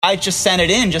I just sent it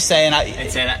in, just saying,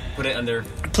 put it under.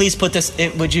 Please put this.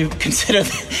 Would you consider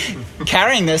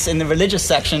carrying this in the religious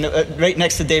section right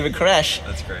next to David Koresh?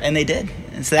 That's great. And they did.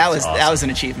 And so that was an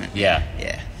achievement. Yeah.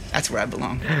 That's where I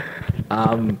belong.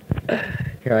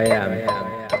 Here I am.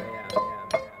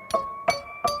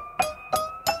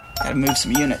 Gotta move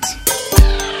some units.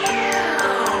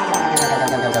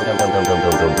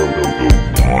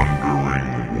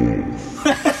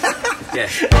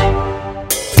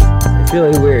 It's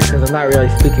really weird because I'm not really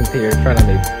speaking to you in front of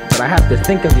me, but I have to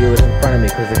think of you in front of me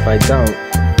because if I don't,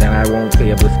 then I won't be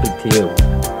able to speak to you.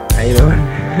 How you doing?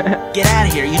 Get out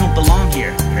of here. You don't belong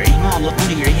here. You don't look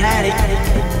under here. Get out of here.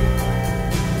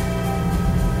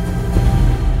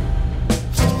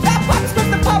 That box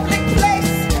from the public place.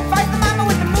 Fight the mama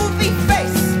with the movie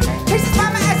face. Here's his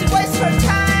mama as he wastes her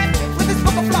time with his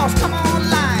book of flaws. Come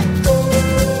online.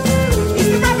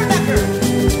 He's the rubbernecker.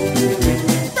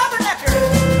 Rubbernecker.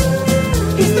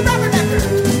 He's the rubbernecker.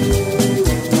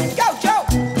 Go, Joe.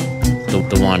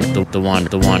 The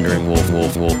wandering wolf,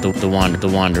 the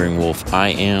wandering wolf. I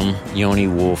am Yoni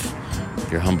Wolf,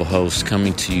 your humble host,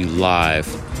 coming to you live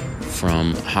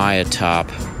from high atop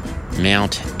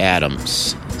Mount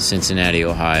Adams, Cincinnati,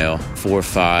 Ohio.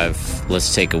 45.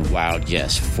 Let's take a wild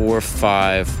guess.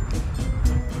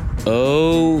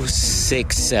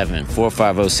 45067.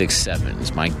 45067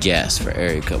 is my guess for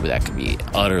area code, but that could be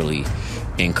utterly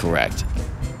incorrect.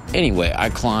 Anyway, I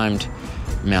climbed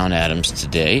Mount Adams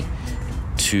today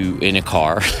in a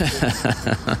car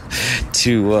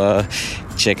to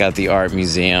check out the art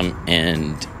museum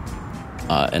and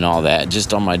all that,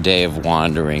 just on my day of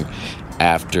wandering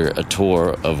after a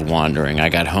tour of wandering. I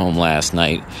got home last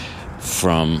night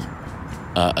from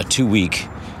a 2-week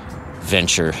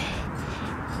venture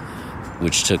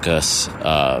which took us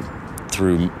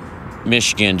through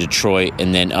Michigan, Detroit,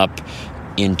 and then up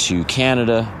into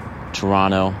Canada,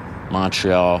 Toronto,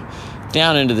 Montreal,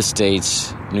 down into the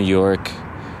States, New York,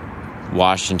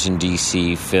 Washington,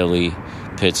 D.C., Philly,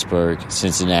 Pittsburgh,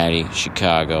 Cincinnati,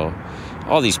 Chicago,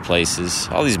 all these places,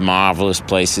 all these marvelous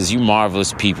places, you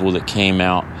marvelous people that came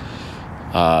out.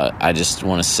 I just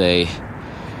want to say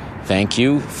thank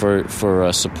you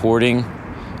for supporting.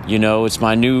 You know, it's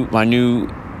my new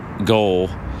goal.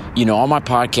 You know, all my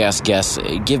podcast guests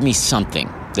give me something.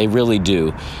 They really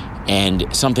do.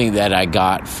 And something that I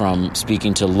got from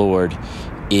speaking to Lord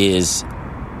is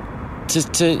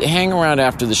to hang around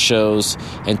after the shows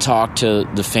and talk to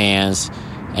the fans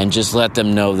and just let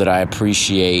them know that I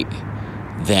appreciate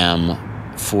them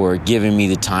for giving me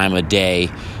the time of day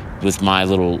with my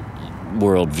little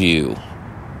worldview,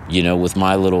 you know, with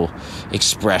my little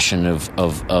expression of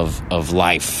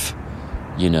life,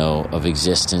 you know, of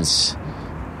existence.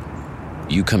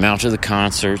 You come out to the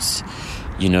concerts,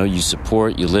 you know, you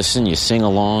support, you listen, you sing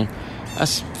along.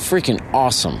 That's freaking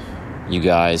awesome, you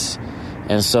guys.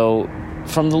 And so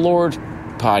from the Lord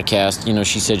podcast, you know,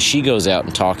 she said she goes out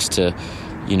and talks to,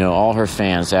 you know, all her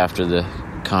fans after the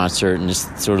concert, and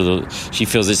just sort of she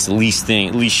feels it's the least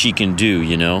she can do,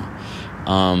 you know.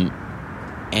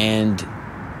 And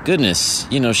goodness,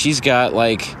 you know, she's got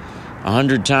like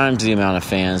 100 times the amount of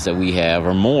fans that we have,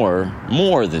 or more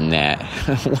than that,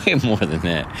 way more than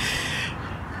that.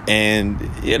 And,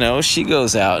 you know, she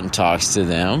goes out and talks to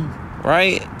them,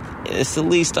 right? It's the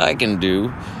least I can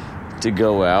do to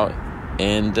go out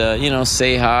and, you know,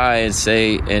 say hi and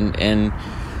say, and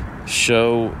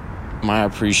show my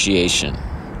appreciation,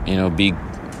 you know,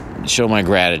 show my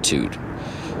gratitude.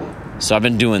 So I've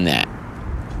been doing that.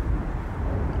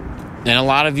 And a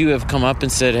lot of you have come up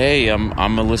and said, hey,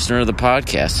 I'm a listener of the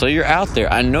podcast. So you're out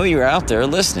there. I know you're out there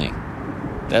listening.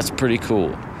 That's pretty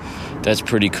cool. That's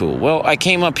pretty cool. Well, I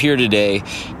came up here today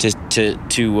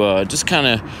to just kind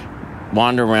of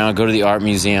wander around, go to the art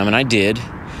museum, and I did.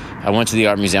 I went to the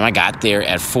art museum. I got there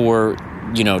at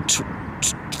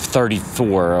 4:34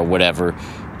 or whatever.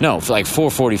 No, like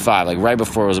 4:45, like right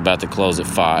before it was about to close at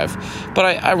 5.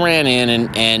 But I ran in,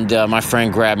 and my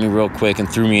friend grabbed me real quick and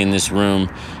threw me in this room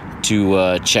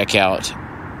to check out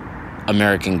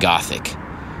American Gothic,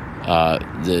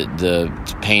 the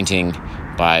painting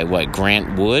by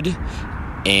Grant Wood,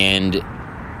 and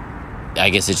I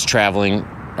guess it's traveling,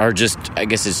 or I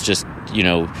guess it's just, you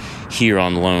know, here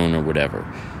on loan or whatever.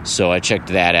 So I checked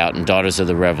that out, and Daughters of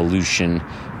the Revolution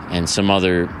and some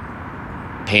other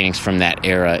paintings from that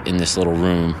era in this little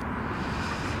room.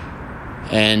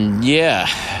 And yeah,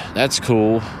 that's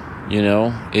cool. You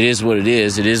know, it is what it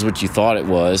is. It is what you thought it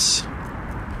was.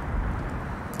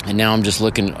 And now I'm just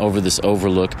looking over this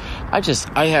overlook. I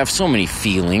have so many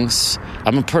feelings.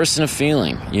 I'm a person of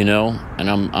feeling, you know, and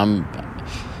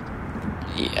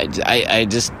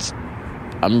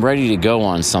I'm ready to go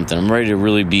on something. I'm ready to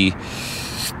really be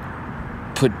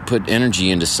put energy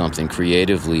into something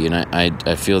creatively, and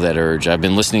I feel that urge. I've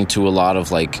been listening to a lot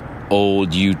of like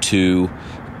old U2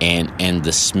 and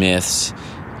the Smiths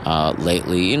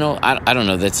lately. You know, I don't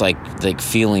know. That's like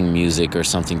feeling music or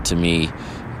something to me.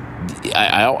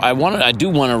 I do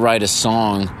want to write a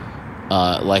song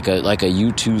like a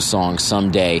U2 song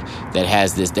someday that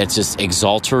has this, that's just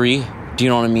exaltatory. Do you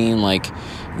know what I mean? Like,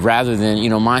 rather than, you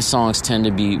know, my songs tend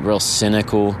to be real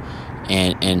cynical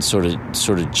and sort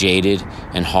of jaded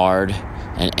and hard,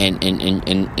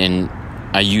 and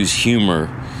I use humor,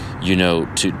 you know,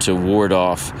 to ward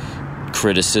off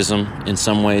criticism in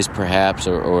some ways, perhaps,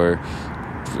 or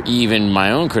even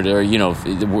my own critic, or, you know,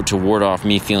 to ward off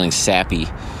me feeling sappy,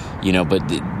 you know. But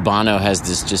Bono has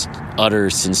this just utter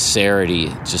sincerity,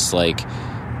 just like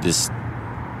this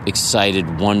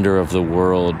excited wonder of the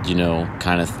world, you know,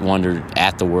 kind of wonder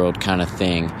at the world kind of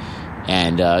thing.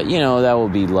 And, you know, that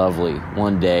would be lovely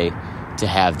one day to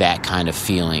have that kind of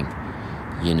feeling,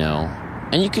 you know.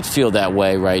 And you could feel that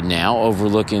way right now,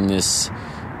 overlooking this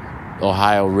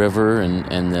Ohio River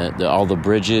and the all the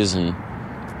bridges and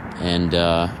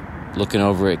looking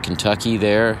over at Kentucky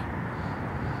there,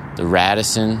 the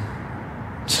Radisson.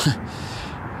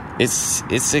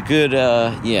 It's a good,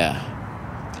 yeah.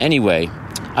 Anyway,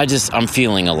 I'm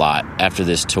feeling a lot after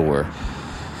this tour.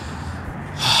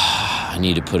 I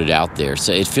need to put it out there.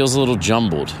 So it feels a little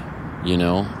jumbled, you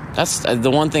know. That's the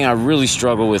one thing I really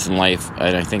struggle with in life,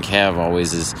 and I think have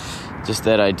always, is just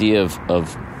that idea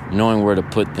of knowing where to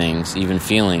put things, even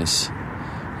feelings,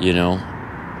 you know.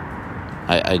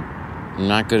 I'm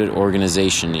not good at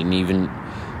organization, and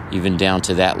even down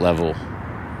to that level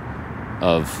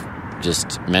of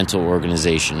just mental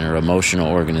organization or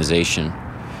emotional organization.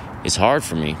 It's hard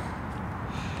for me.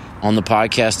 On the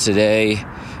podcast today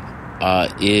are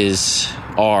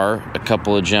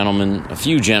a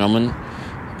few gentlemen,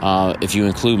 if you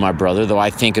include my brother, though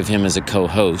I think of him as a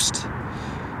co-host,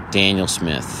 Daniel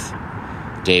Smith,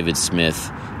 David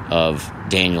Smith of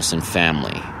Danielson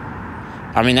Famile.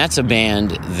 I mean, that's a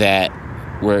band that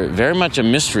were very much a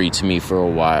mystery to me for a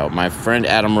while. My friend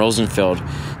Adam Rosenfeld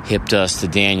hipped us to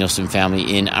Danielson Famile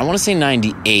in, I want to say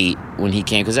 98 when he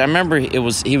came, because I remember he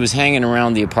was hanging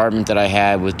around the apartment that I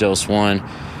had with Dose One,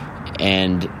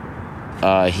 and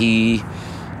he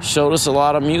showed us a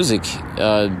lot of music,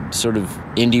 sort of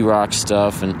indie rock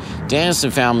stuff, and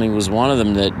Danielson Famile was one of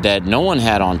them that no one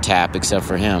had on tap except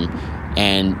for him,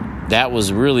 and that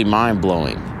was really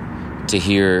mind-blowing to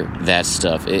hear that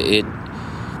stuff. It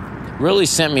really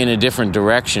sent me in a different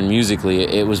direction musically.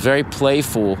 It was very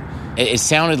playful. It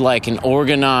sounded like an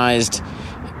organized,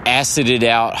 acided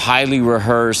out, highly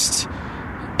rehearsed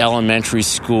elementary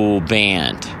school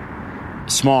band.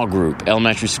 Small group,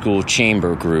 elementary school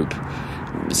chamber group.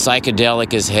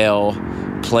 Psychedelic as hell,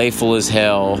 playful as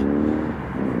hell,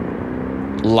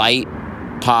 light,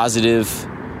 positive.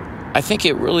 I think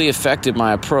it really affected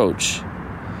my approach,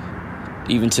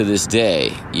 even to this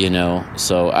day, you know.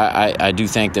 So I do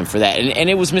thank them for that. And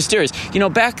it was mysterious. You know,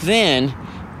 back then,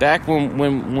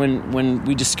 when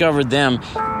we discovered them,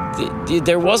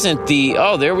 there wasn't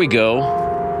there we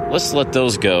go. Let's let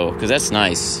those go, because that's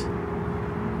nice.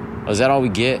 Oh, is that all we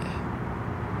get?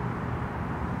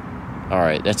 All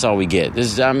right, that's all we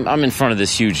get. I'm in front of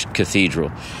this huge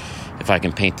cathedral, if I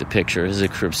can paint the picture. This is a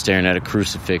crib staring at a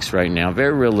crucifix right now.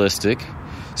 Very realistic,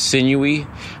 sinewy.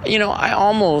 You know,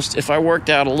 if I worked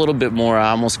out a little bit more,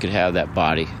 I almost could have that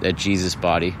body, that Jesus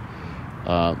body.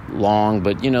 Long,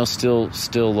 but, you know, still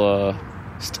Semitic,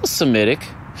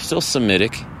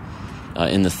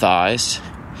 in the thighs.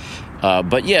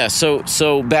 But yeah,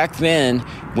 so back then,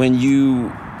 when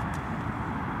you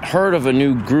heard of a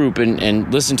new group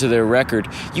and listened to their record,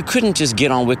 you couldn't just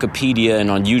get on Wikipedia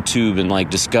and on YouTube and like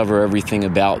discover everything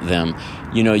about them.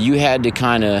 You know, you had to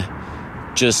kind of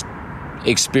just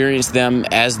experience them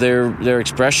as their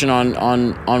expression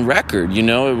on record. You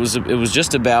know, it was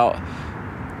just about,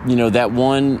 you know, that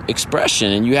one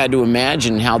expression, and you had to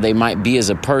imagine how they might be as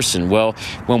a person. Well,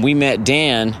 when we met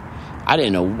Dan, I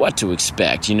didn't know what to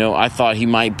expect. You know, I thought he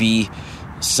might be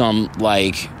some,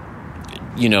 like,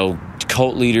 you know,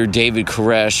 cult leader, David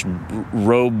Koresh,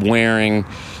 robe-wearing,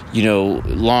 you know,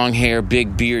 long hair,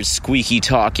 big beard,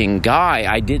 squeaky-talking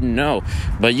guy. I didn't know.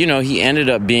 But, you know, he ended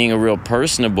up being a real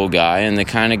personable guy, and the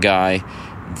kind of guy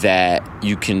that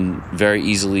you can very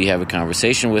easily have a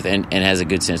conversation with, and has a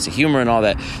good sense of humor and all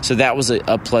that. So that was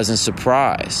a pleasant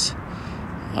surprise.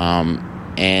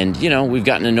 And, you know, we've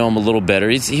gotten to know him a little better.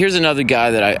 Here's another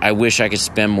guy that I wish I could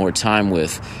spend more time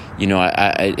with. You know,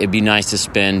 it'd be nice to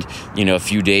spend, you know, a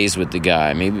few days with the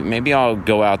guy. Maybe I'll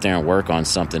go out there and work on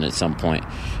something at some point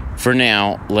for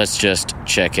now, let's just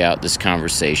check out this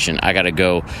conversation. I got to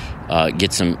go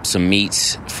get some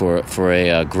meats for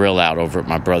a grill out over at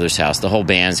my brother's house. The whole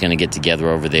band's going to get together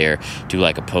over there, do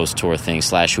like a post-tour thing,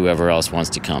 / whoever else wants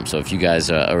to come. So if you guys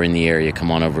are in the area,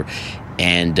 come on over.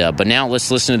 And but now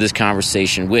let's listen to this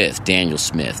conversation with Daniel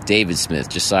Smith, David Smith,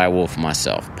 Josiah Wolf, and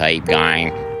myself. Pipe,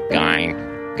 gang.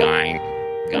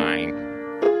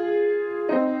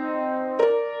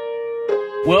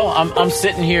 Well, I'm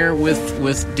sitting here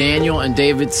with Daniel and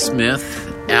David Smith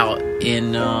out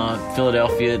in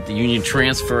Philadelphia at the Union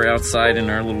Transfer outside in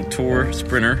our little tour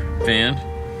Sprinter van.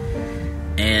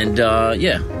 And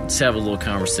let's have a little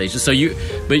conversation. So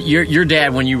your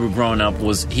dad, when you were growing up,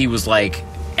 was like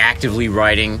actively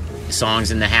writing songs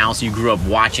in the house? You grew up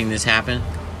watching this happen?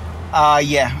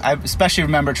 Yeah. I especially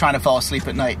remember trying to fall asleep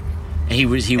at night. And he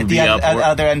would at be up at the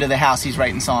other end of the house. He's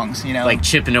writing songs, like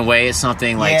chipping away at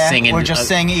something, like singing, or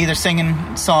just either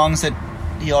singing songs that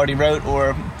he already wrote,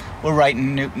 or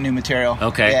writing new material.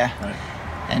 Okay, yeah, right.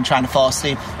 And trying to fall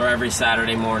asleep. Or every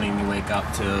Saturday morning, you wake up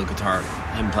to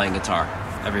him playing guitar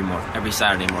every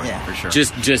Saturday morning, for sure.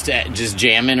 Just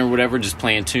jamming or whatever, just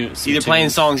playing tunes. Either playing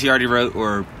songs he already wrote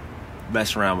or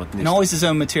messing around with new and stuff. Always his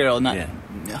own material, not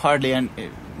hardly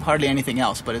anything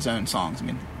else but his own songs. I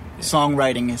mean.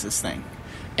 Songwriting is his thing.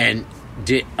 And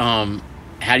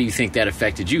how do you think that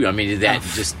affected you? I mean, did that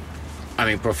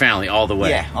profoundly all the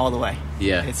way? Yeah, all the way.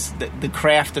 Yeah. It's the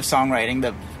craft of songwriting,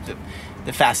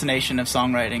 the fascination of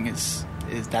songwriting is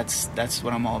that's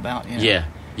what I'm all about. You know? Yeah,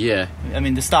 yeah. I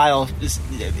mean, the style is,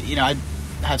 I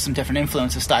have some different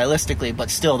influences stylistically, but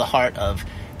still the heart of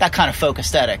that kind of folk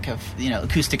aesthetic of,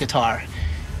 acoustic guitar.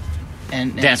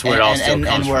 And that's where it all still comes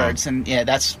and words, from. And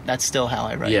that's still how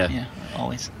I write. Yeah,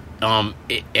 always.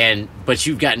 But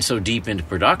you've gotten so deep into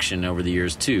production over the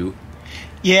years too.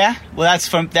 Yeah, well,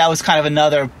 that was kind of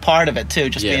another part of it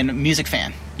too, just being a music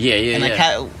fan. Yeah.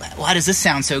 And why does this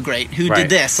sound so great? Who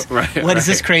did this? What is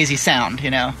this crazy sound?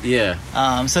 Yeah.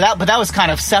 But that was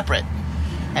kind of separate,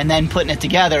 and then putting it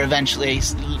together eventually,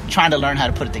 trying to learn how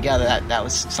to put it together. That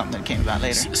was something that came about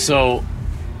later. So.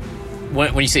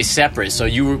 When you say separate, so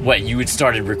you had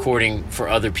started recording for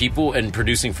other people and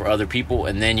producing for other people,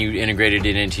 and then you integrated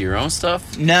it into your own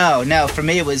stuff? No. For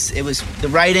me, it was the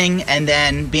writing, and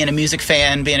then being a music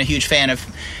fan, being a huge fan of,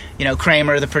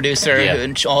 Kramer, the producer,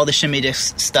 and all the shimmy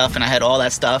disc stuff, and I had all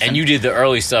that stuff. And you did the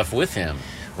early stuff with him,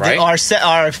 right? Or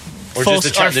just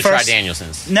the Try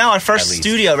Danielsons? No, our first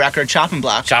studio record, Chopping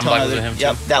Block. Chopping Block was with him too?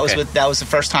 Yep, that was the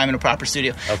first time in a proper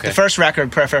studio. Okay. The first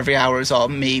record, Prayer for Every Hour, was all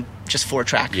me, just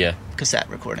 4-track cassette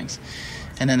recordings.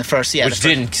 And then the first, which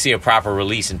didn't see a proper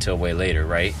release until way later,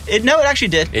 right? It actually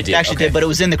did. It actually did, but it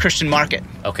was in the Christian market.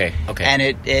 Okay. And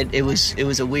it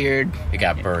was a weird. It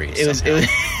got buried.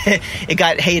 It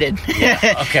got hated. Yeah.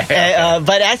 Okay.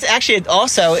 But actually,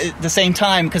 also at the same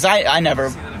time, because I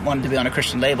never wanted to be on a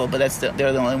Christian label, but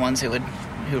they're the only ones who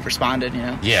responded.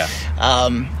 Yeah.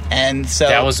 And so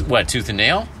that was what, Tooth and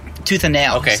Nail. Tooth and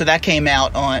Nail. Okay. So that came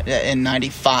out in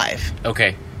 '95.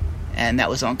 Okay. And that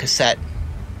was on cassette.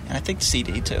 And I think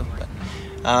CD too. But,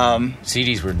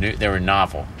 CDs were new. They were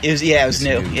novel. It was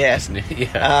new. Yeah.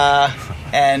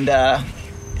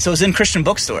 So it was in Christian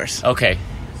bookstores. Okay.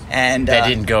 And that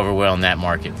didn't go over well in that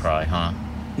market, probably, huh?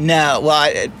 No.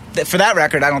 Well, for that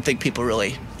record, I don't think people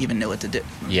really even knew what to do.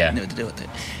 Yeah. Knew what to do with it.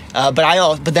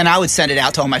 But then I would send it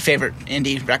out to all my favorite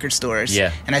indie record stores.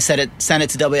 Yeah. And I sent it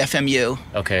to WFMU.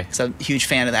 Okay. So I'm a huge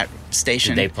fan of that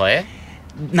station. Did they play it?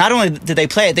 Not only did they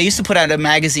play it, they used to put out a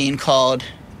magazine called,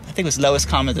 I think it was Lowest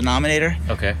Common Denominator.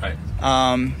 Okay. Right.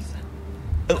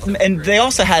 And they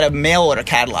also had a mail order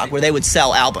catalog where they would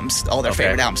sell albums, all their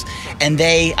favorite albums. And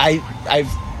I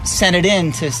sent it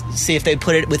in to see if they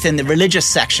put it within the religious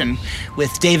section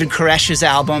with David Koresh's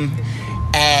album.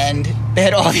 And they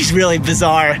had all these really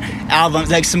bizarre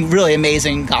albums, like some really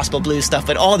amazing gospel blues stuff,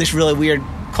 but all this really weird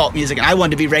cult music, and I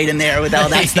wanted to be right in there with all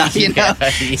that stuff, you know.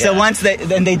 Yeah. So once they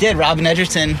did. Robin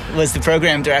Edgerton was the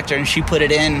program director, and she put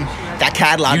it in that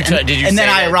catalog. And then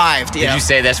I arrived. Did you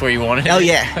say that's where you wanted it? Oh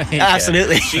yeah,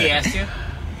 absolutely. She asked you?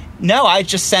 No, I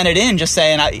just sent it in, just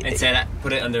saying. And said,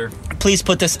 put it under. Please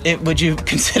put this. Would you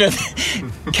consider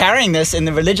carrying this in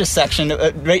the religious section,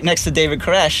 right next to David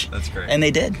Koresh? That's great. And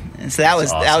they did, and so that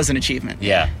was awesome. That was an achievement.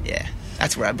 Yeah,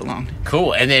 that's where I belonged.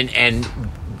 Cool. And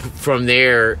from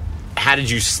there, how did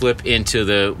you slip into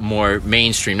the more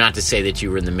mainstream? Not to say that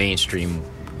you were in the mainstream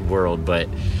world, but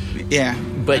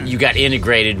you got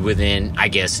integrated within, I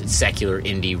guess, secular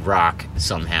indie rock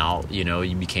somehow. You know,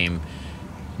 you became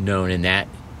known in that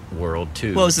world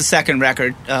too. Well, it was the second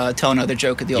record, Tell Another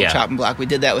Joke at the old Chopping Block. We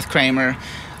did that with Kramer.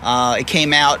 It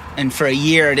came out, and for a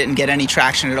year it didn't get any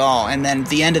traction at all. And then at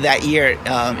the end of that year,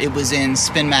 it was in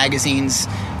Spin Magazine's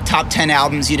top 10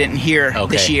 albums you didn't hear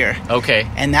this year. Okay.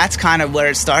 And that's kind of where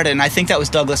it started. And I think that was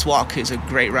Douglas Walk, who's a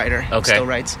great writer. Okay. Still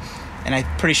writes. And I'm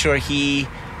pretty sure he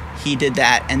did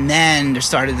that. And then there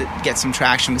started to get some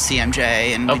traction with CMJ,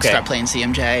 and we'd start playing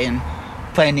CMJ and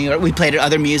playing New York. We played at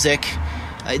Other Music.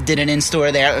 I did an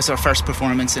in-store there. It was our first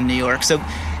performance in New York. So,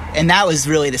 and that was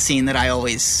really the scene that I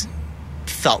always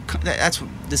felt. That's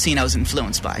the scene I was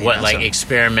influenced by. What, like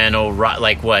experimental rock,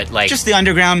 like what? Like just the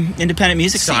underground independent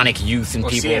music Sonic scene. Youth and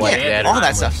people like that. All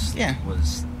that stuff.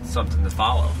 Was something to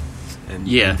follow. And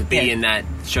to be in that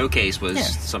showcase was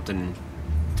something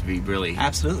to be really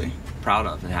absolutely proud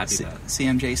of and happy about.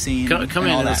 CMJ scene. Come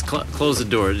in and let's close the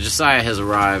door. Josiah has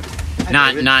arrived.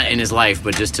 Not in his life,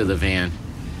 but just to the van.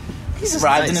 He's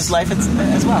arrived in his life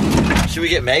as well. Should we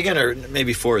get Megan, or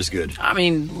maybe 4 is good? I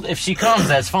mean, if she comes,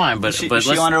 that's fine. But is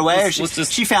she on her way? Or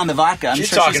she found the vodka. I'm she's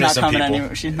sure talking she's not to some coming people.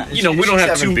 anywhere. She's not. we don't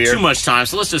have too much time,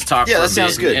 so let's just talk for a bit. Yeah, that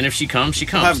sounds good. And if she comes, she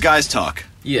comes. We'll have guys talk.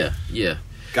 Yeah.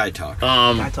 Guy talk.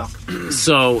 Guy talk.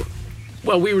 So,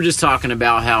 well, we were just talking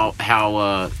about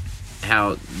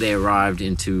how they arrived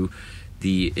into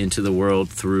the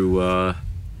world through,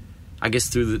 I guess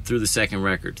through the second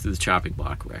record, through the Chopping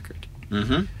Block record.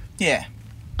 Mm-hmm. Yeah.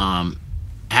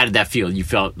 How did that feel? You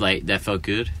felt like that felt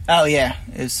good? Oh yeah,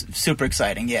 it was super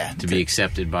exciting. Yeah, to be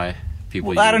accepted by people.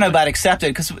 Well, I don't know about accepted,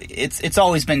 because it's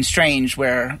always been strange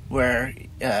where in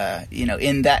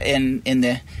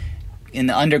the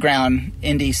underground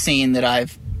indie scene that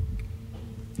I've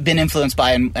been influenced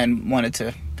by and wanted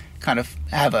to kind of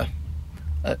have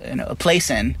a place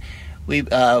in. We're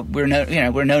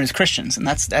known as Christians, and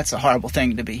that's a horrible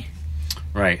thing to be.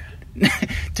 Right.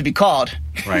 To be called.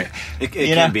 Right. It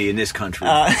can be in this country.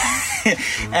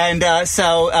 And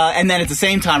then at the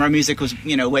same time, our music was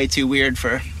way too weird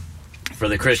for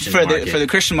the Christian market. For the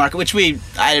Christian market, which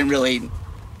I didn't really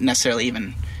necessarily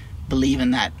even believe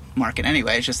in that market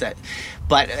anyway. It's just that,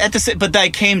 but I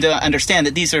came to understand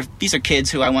that these are kids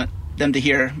who I want them to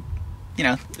hear.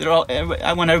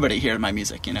 I want everybody to hear my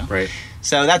music. Right.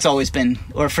 So that's always been,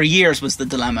 or for years, was the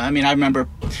dilemma. I mean, I remember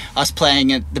us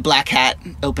playing at the Black Hat,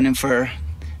 opening for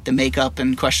the Makeup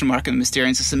and Question Mark and the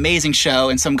Mysterians. This amazing show,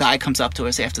 and some guy comes up to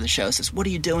us after the show and says, "What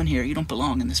are you doing here? You don't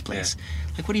belong in this place."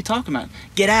 Yeah. Like, what are you talking about?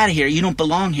 Get out of here. You don't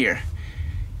belong here.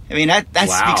 I mean, that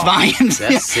speaks volumes.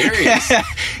 That's serious.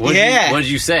 What did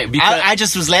you say? Because I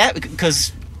just was laughing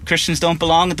because Christians don't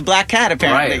belong at the Black Cat,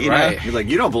 apparently. Right. You're like,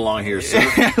 you don't belong here, sir.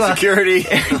 Security.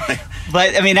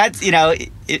 But I mean, that's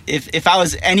if I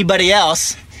was anybody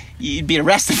else, you'd be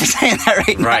arrested for saying that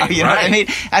right now. You know what I mean?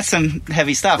 That's some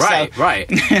heavy stuff. Right.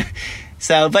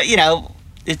 So, but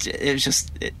it was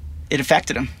just it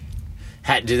affected him.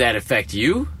 Did that affect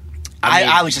you?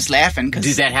 I was just laughing. Did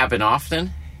that happen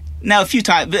often? No, a few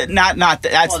times, but not.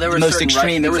 That's the most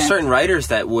extreme. There were certain writers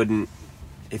that wouldn't,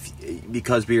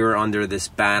 because we were under this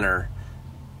banner.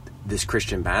 This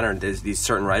Christian banner, these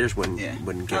certain writers wouldn't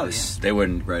give us. They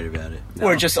wouldn't write about it,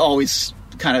 or just always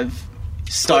kind of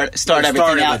start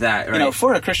everything out with that, right?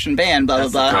 For a Christian band, blah blah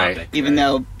blah. Topic, even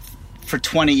though for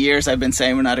 20 years I've been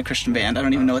saying we're not a Christian band, I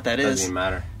don't even know what that is. Doesn't even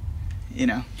matter.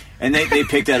 And they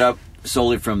picked that up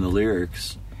solely from the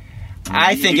lyrics.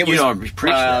 I think it was.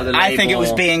 I think it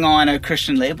was being on a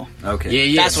Christian label. Okay.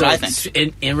 Yeah. That's what I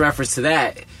think. In reference to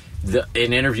that,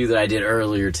 an interview that I did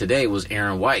earlier today was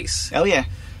Aaron Weiss. Oh yeah.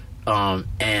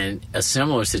 And a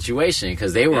similar situation,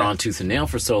 because they were on Tooth and Nail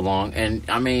for so long, and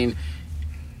I mean,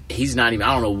 he's not even,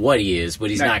 I don't know what he is,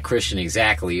 but he's not Christian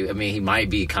exactly. I mean, he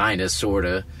might be kind of, sort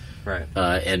of, right,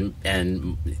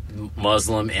 and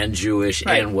Muslim and Jewish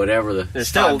and whatever.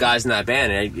 There's 5 guys in that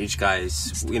band, and each guy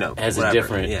is, has whatever. a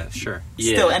different. Yeah, sure.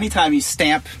 Still, anytime you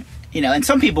stamp, and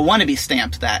some people want to be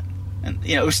stamped that, and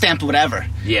or stamped whatever.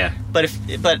 Yeah. But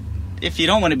if you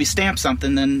don't want to be stamped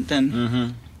something, then.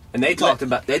 Mm-hmm. And they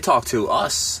talked to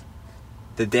us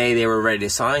the day they were ready to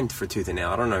sign for Tooth and Nail.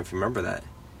 I don't know if you remember that.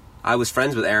 I was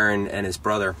friends with Aaron and his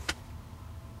brother,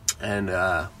 and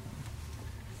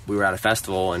we were at a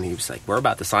festival, and he was like, "We're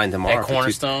about to sign tomorrow." At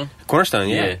Cornerstone? Cornerstone,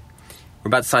 yeah. We're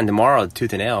about to sign tomorrow at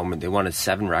Tooth and Nail. They wanted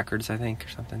 7 records, I think, or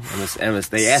something. It was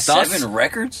they asked 7 us. 7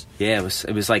 records? Yeah, it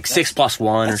was like 6 plus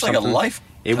 1 or something. That's like a life.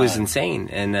 It was insane,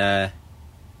 and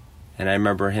I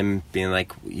remember him being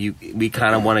like, we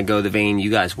kind of want to go the vein you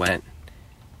guys went.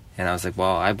 And I was like,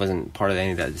 well, I wasn't part of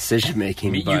any of that decision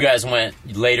making. You guys went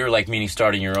later, like meaning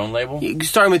starting your own label?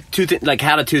 Starting with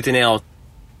how to Tooth and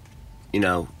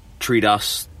Nail, treat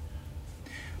us.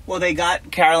 Well, they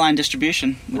got Caroline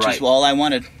distribution, which is all I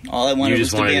wanted. All I wanted was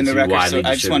to be in the record store.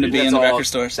 I just wanted to be in the record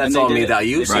stores. That's all me that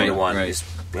you seem to want. Right.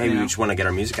 Hey, You we know? just want to get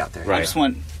our music out there. I just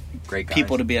want Great guys.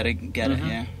 people to be able to get it.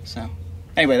 Yeah. So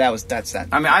anyway, that's that.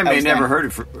 I mean, I That may was never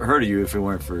that. heard of you if it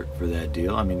weren't for that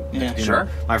deal. I mean, Yeah. you Sure.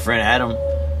 know, my friend Adam,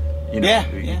 Yeah.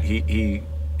 he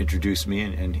introduced me,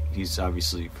 and he's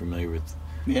obviously familiar with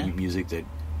music that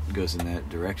goes in that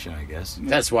direction, I guess.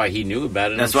 That's why he knew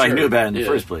about it. That's I'm why sure. I knew about it in the Yeah.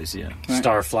 first place. Yeah,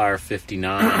 Starflyer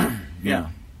 59. yeah.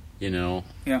 You know,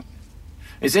 Yeah.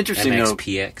 It's interesting though.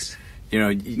 MXPX. You know,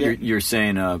 you're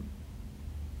saying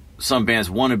some bands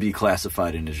want to be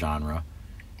classified in a genre.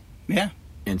 Yeah.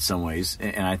 In some ways,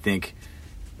 and I think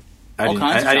I All didn't,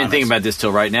 kinds of I didn't think genres. about this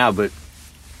till right now, but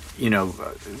you know,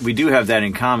 we do have that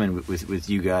in common with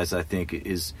you guys. I think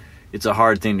it's a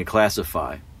hard thing to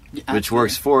classify, which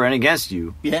works for and against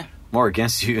you. Yeah. More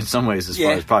against you in some ways as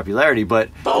far Yeah. as popularity, but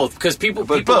Both, because people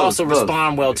both, also both.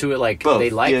 respond well to it. Like both. they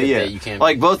like it. Yeah. That you can't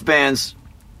like both bands.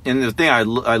 And the thing I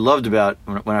loved about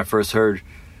when I first heard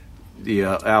the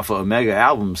Alpha Omega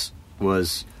albums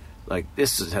was like,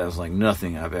 this has like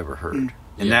nothing I've ever heard.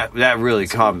 And that really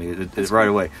caught me right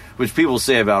away. Which people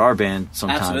say about our band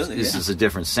sometimes. Absolutely, This yeah. is a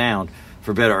different sound,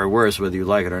 for better or worse, whether you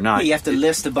like it or not. You have to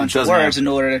list a bunch of doesn't words have- in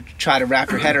order to try to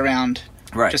wrap your head around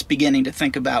Right. just beginning to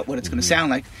think about what it's going to sound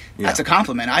like. Yeah. That's a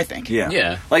compliment, I think. Yeah.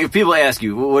 Yeah. Like if people ask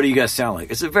you, well, what do you guys sound like?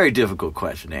 It's a very difficult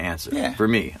question to answer. Yeah. For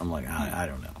me, I'm like, I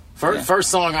don't know. First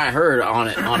song I heard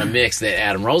on a mix that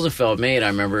Adam Rosenfeld made, I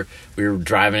remember we were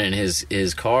driving in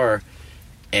his car,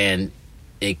 and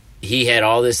he had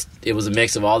all this. It was a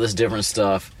mix of all this different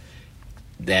stuff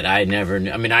that I never knew.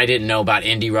 I mean, I didn't know about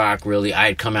indie rock really. I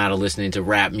had come out of listening to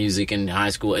rap music in high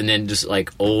school, and then just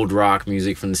like old rock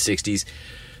music from the '60s.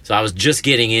 So I was just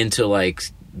getting into like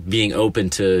being open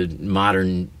to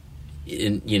modern,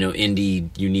 indie,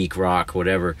 unique rock,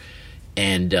 whatever.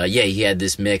 And he had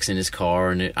this mix in his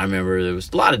car, and I remember there was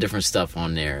a lot of different stuff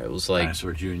on there. It was like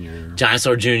Dinosaur Jr.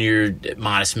 Dinosaur Jr.,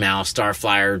 Modest Mouse,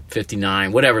 Starflyer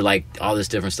 59, whatever, like all this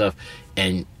different stuff.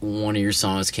 And one of your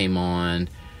songs came on.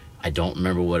 I don't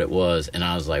remember what it was, and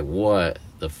I was like, "What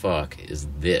the fuck is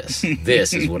this?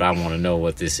 This is what I want to know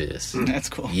what this is." That's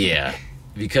cool. Yeah,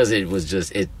 because it was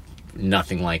just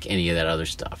nothing like any of that other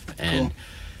stuff, and Cool.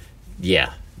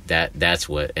 yeah, that's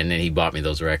what. And then he bought me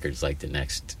those records like the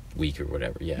next week or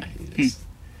whatever. Yeah.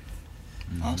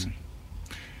 Awesome.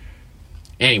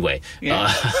 Anyway,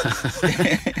 Yeah.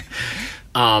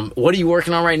 what are you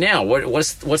working on right now?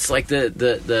 What's like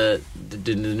the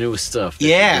newest stuff? that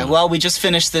you're Yeah, doing? well, we just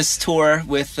finished this tour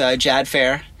with Jad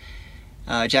Fair.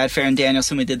 Jad Fair and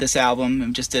Danielson, we did this album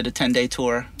and just did a 10-day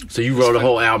tour. So you wrote a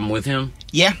whole album with him?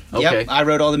 Yeah, Okay. yep. I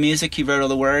wrote all the music, he wrote all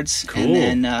the words. Cool.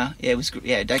 And then, it was,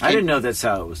 I didn't know that's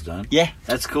how it was done. Yeah.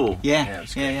 That's cool. Yeah,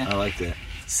 it's yeah. I like that.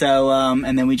 So,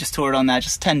 and then we just toured on that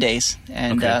just 10 days.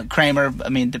 And Okay. Kramer,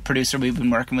 the producer we've been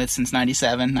working with since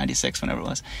 97, 96, whenever it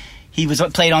was, he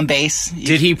played on bass.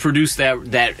 Did he produce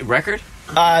that record?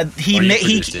 Or you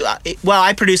produced it? Well,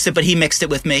 I produced it, but he mixed it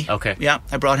with me. Okay. Yeah,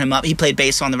 I brought him up. He played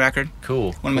bass on the record.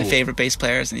 Cool. One of my favorite bass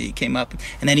players, and he came up,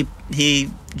 and then he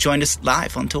joined us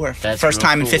live on tour. That's First real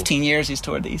time in cool. 15 years he's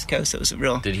toured the East Coast. It was a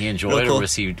real. Did he enjoy real it, cool. or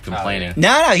was he complaining?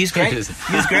 No, he's great. He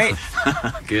was great.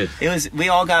 Good. We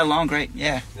all got along great.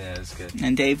 Yeah. Yeah, it's good.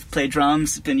 And Dave played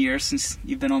drums. It's been years since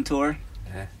you've been on tour.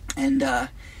 Yeah. And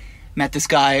met this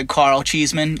guy, Carl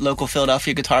Cheeseman, local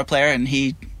Philadelphia guitar player, and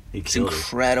he's killed it.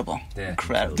 incredible. Yeah,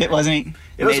 Incredible. he killed it. Wasn't he?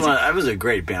 It was Amazing. it was a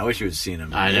great band. I wish you had seen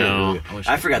them. I know. I wish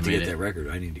I I forgot to made get it. that record.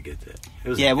 I need to get that. It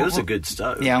was Yeah, it we'll- was a good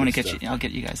stuff. Yeah, I want to get you. I'll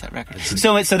get you guys that record.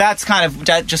 So that's kind of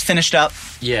that just finished up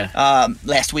Yeah.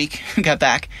 last week. Got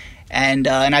back, and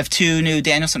I have 2 new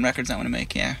Danielson records I want to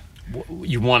make. Yeah,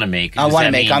 You want to make? I Does want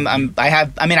to that make.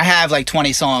 mean- I have like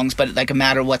 20 songs, but like a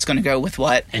matter of what's going to go with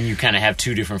what. And you kind of have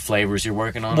 2 different flavors you're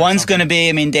working on. One's going to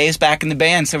be. Dave's back in the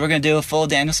band, so we're going to do a full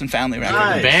Danielson Family record.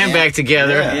 Nice. band Yeah. back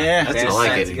together. Yeah. That's We've I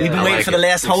like it. been We've been I waiting like for the it.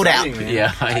 last holdout. exciting, man.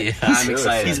 Yeah, I'm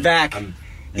excited. He's back.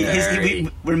 Very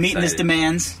We're meeting his excited.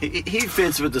 demands. He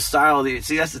fits with the style.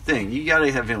 See, that's the thing. You got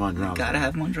to have him on drums. Gotta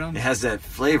have him on drums. It has that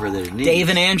flavor that it needs. Dave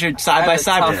and Andrew side by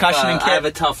side, percussion and I have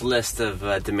kit. a tough list of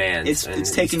demands. and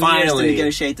It's taken years to finally,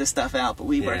 negotiate this stuff out, but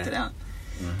we worked it out.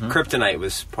 Kryptonite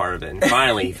was part of it, and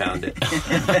finally he found it.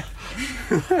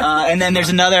 And then there's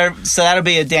another, so that'll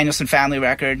be a Danielson Family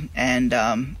record, and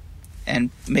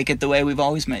make it the way we've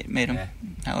always made them, Yeah.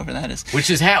 however that is. Which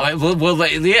is how?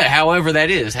 Yeah. However that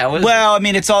is. How is? Well,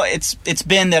 it's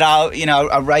been that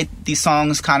I'll write these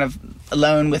songs kind of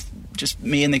alone with just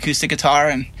me and the acoustic guitar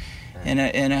and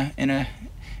in a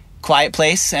quiet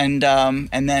place, and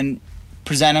then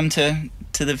present them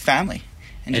to the family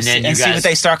and And just then you see guys- what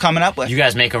they start coming up with. You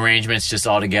guys make arrangements just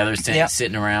all together, Yeah.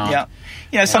 sitting around. Yeah,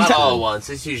 Not sometimes. all at once.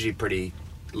 It's usually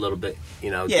a little bit.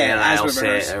 Yeah, Dan and I as will we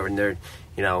rehearse. sit, and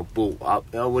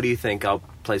what do you think? I'll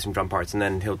play some drum parts, and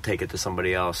then he'll take it to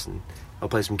somebody else, and I'll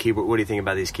play some keyboard. What do you think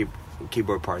about these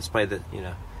keyboard parts? Play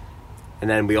and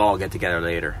then we all get together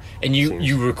later. And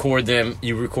you record them.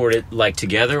 You record it like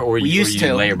together, or We used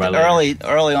to layer by layer?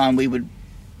 Early on, we would,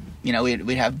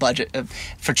 we'd have budget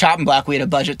for Chopping Block. We had a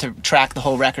budget to track the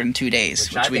whole record in 2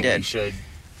 days, which we did.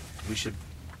 We should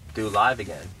do live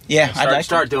again. Yeah, I'd like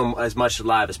start doing as much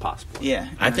live as possible. Yeah,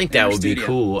 I think that would be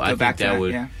cool. I think that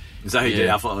would. Yeah. Is that how you did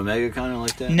Alpha Omega, kind of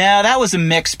like that? No, that was a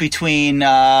mix between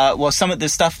some of the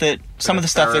stuff that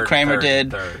Kramer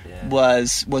did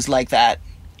was like that.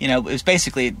 It was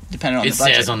basically depending on the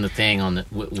budget. It says on the thing on the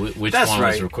which That's one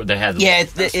right. was recorded. That had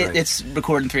it's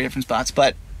recorded in 3 different spots,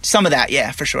 but some of that,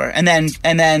 yeah, for sure. And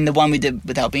then the one we did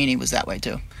with Albini was that way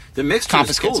too. The mixture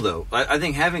is cool, though. I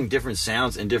think having different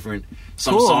sounds and different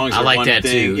songs. I like one that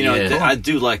thing, too. I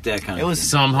do like that kind of. It was thing.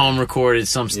 some home recorded,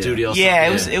 some studio. Yeah,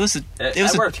 it was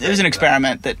an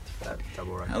experiment that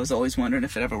double record. I was always wondering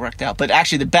if it ever worked out. But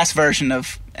actually, the best version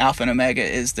of Alpha and Omega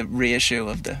is the reissue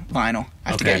of the vinyl. I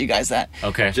have to get you guys that.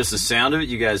 Okay. Just the sound of it,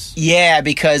 you guys. Yeah,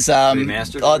 because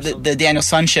Remastered the Daniel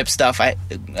Sunship stuff,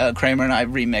 Kramer and I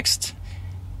remixed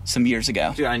some years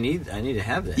ago. Dude, I need to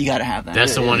have that. You got to have that.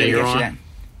 That's the one that you're on?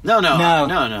 No.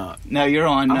 No, you're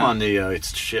on. I'm on the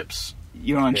it's Ships.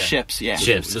 You're on Ships, yeah.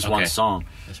 Ships, just one song.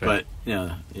 That's right. But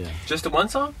yeah. Just the one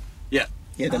song? Yeah.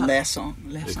 Yeah, the last song.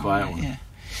 The quiet one.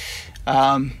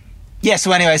 Yeah.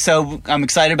 So anyway, I'm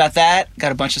excited about that.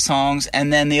 Got a bunch of songs,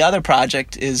 and then the other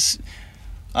project is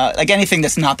like anything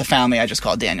that's not the family. I just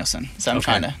call it Danielson. So I'm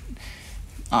trying to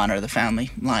honor the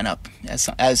family lineup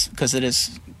as because it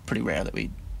is pretty rare that we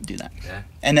do that. Yeah.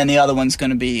 And then the other one's going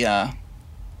to be.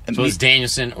 So it's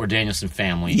Danielson or Danielson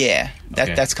Family. Yeah,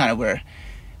 that's kind of where.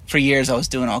 For years, I was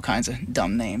doing all kinds of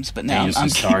dumb names, but now I'm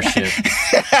Starship.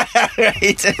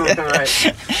 Right.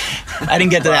 I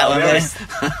didn't get to that one.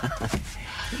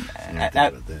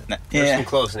 There's some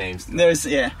close names.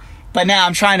 But now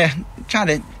I'm trying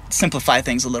to simplify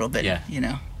things a little bit.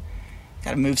 Yeah.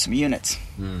 Got to move some units.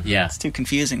 Yeah, it's too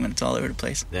confusing when it's all over the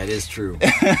place. That is true.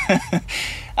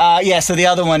 So the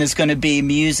other one is going to be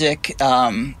music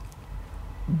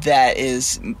that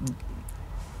is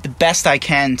the best I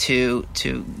can to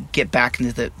get back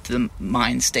into the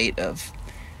mind state of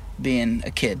being a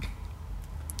kid.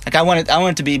 Like I want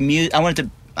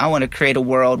to create a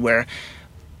world where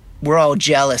we're all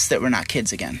jealous that we're not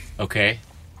kids again. Okay.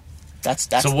 That's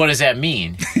so what does that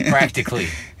mean practically?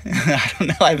 I don't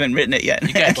know. I haven't written it yet.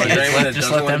 You got kids. Just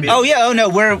let them. Oh yeah. Oh no.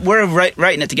 We're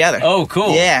writing it together. Oh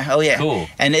cool. Yeah. Oh yeah. Cool.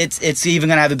 And it's even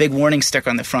gonna have a big warning sticker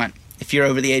on the front. If you're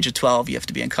over the age of 12, you have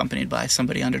to be accompanied by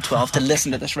somebody under 12 to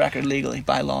listen to this record legally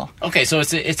by law. Okay, so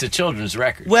it's a children's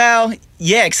record. Well,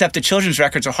 yeah, except the children's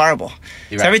records are horrible.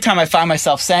 You're so right. every time I find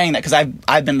myself saying that, because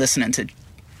I've been listening to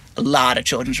a lot of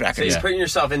children's So records. you're putting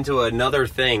yourself into another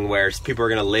thing where people are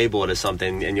going to label it as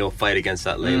something, and you'll fight against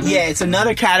that label. Yeah, it's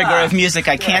another category of music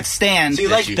I can't stand. So you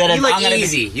like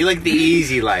easy. You like the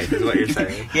easy life, is what you're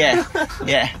saying.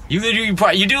 Yeah. You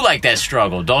do like that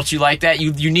struggle, don't you? Like that?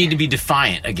 You need to be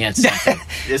defiant against something.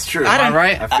 It's true. I don't-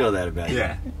 right? I feel that about you.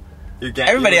 Yeah.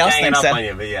 Everybody else ganging thinks up so. on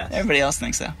you, but yeah. Everybody else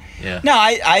thinks so. Yeah. No,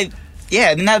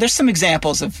 now there's some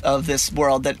examples of this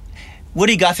world that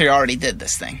Woody Guthrie already did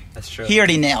this thing. That's true. He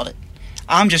already nailed it.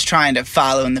 I'm just trying to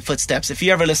follow in the footsteps. If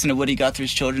you ever listen to Woody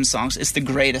Guthrie's children's songs, it's the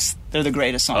greatest. They're the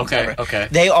greatest songs ever. Okay.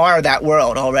 They are that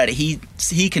world already. He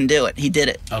can do it. He did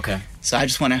it. Okay. So I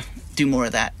just want to do more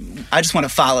of that. I just want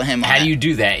to follow him. How do you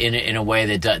do that in a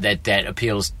way that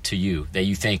appeals to you, that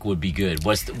you think would be good?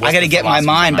 What's I got to get my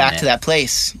mind back that? to that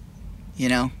place.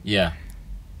 Yeah.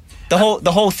 The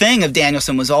whole thing of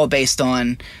Danielson was all based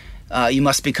on you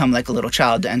must become like a little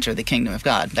child to enter the kingdom of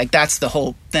God. Like that's the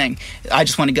whole thing. I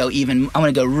just want to go I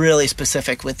want to go really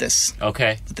specific with this.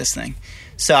 Okay. With this thing.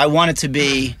 So I want it to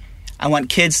be. I want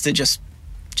kids to just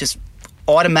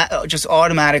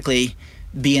automatically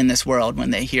be in this world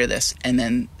when they hear this, and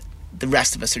then the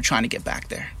rest of us are trying to get back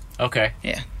there. Okay.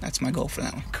 Yeah, that's my goal for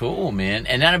that one. Cool, man.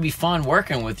 And that'll be fun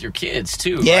working with your kids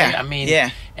too. Yeah. Right? I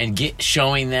mean, and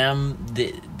showing them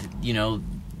the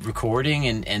recording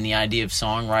and the idea of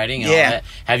songwriting and all that.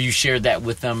 Have you shared that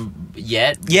with them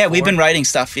yet? Yeah, we've been writing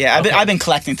stuff. Yeah, I've been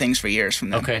collecting things for years from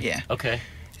them. Okay. Yeah. Okay.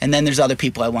 And then there's other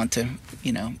people I want to,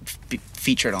 be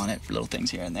featured on it for little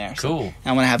things here and there. Cool. So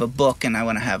I want to have a book, and I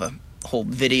want to have a whole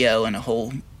video and a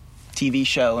whole TV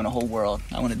show and a whole world.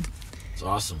 I want to. It's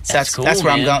awesome. So that's cool. That's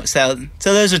where man. I'm going. So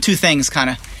those are two things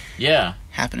kind of. Yeah.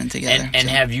 Happening together. And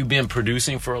have you been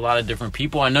producing for a lot of different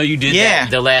people? I know you did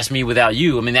that, The Last Me Without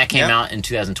You. I mean, that came out in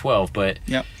 2012, but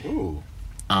Yep. Ooh.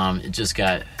 It just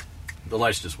got The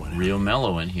lights just went out. real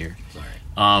mellow in here. Sorry.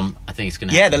 I think it's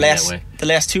gonna have to be that way. the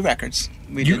last 2 records.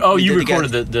 We You did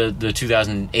recorded together. the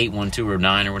 2008 one too, or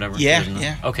 9 or whatever. Yeah, 2009?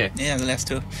 yeah. Okay. Yeah, the last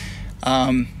 2.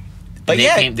 But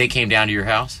yeah, they came down to your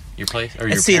house, your place, or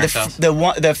your let's see. parents' house.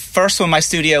 The first one, my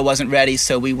studio wasn't ready,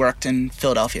 so we worked in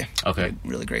Philadelphia. Okay.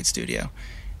 Really great studio.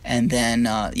 And then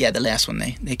the last one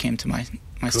they came to my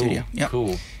studio. Yep.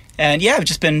 Cool. And yeah, I've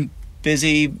just been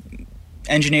busy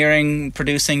engineering,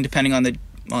 producing, depending on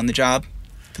the job,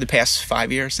 for the past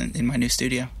 5 years in my new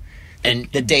studio. And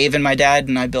That Dave and my dad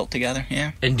and I built together.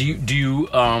 Yeah. And do you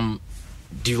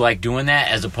like doing that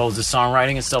as opposed to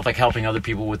songwriting and stuff, like helping other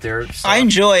people with their stuff? I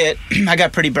enjoy it. I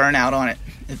got pretty burnt out on it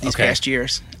these Okay. past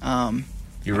years.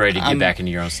 You're ready to get back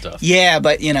into your own stuff. Yeah,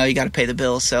 but you got to pay the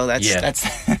bills, so that's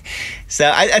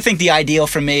so I think the ideal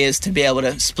for me is to be able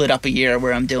to split up a year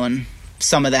where I'm doing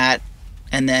some of that,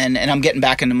 and I'm getting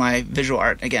back into my visual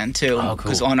art again too. Oh, cool.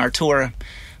 Because on our tour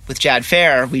with Jad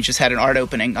Fair, we just had an art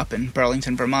opening up in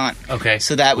Burlington, Vermont. Okay.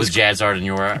 So that was Jad's art and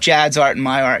your art? Jad's art and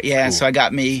my art, yeah. Cool. So I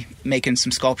got me making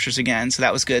some sculptures again, so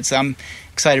that was good. So I'm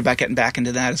excited about getting back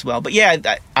into that as well. But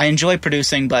yeah, I enjoy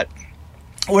producing, but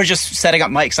we're just setting up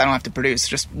mics. I don't have to produce,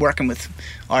 just working with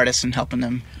artists and helping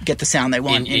them get the sound they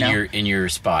want. In your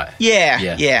spot.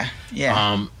 Yeah.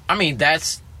 I mean,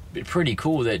 that's pretty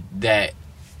cool that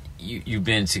you've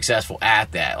been successful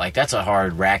at that. Like, that's a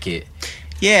hard racket.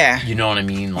 Yeah. You know what I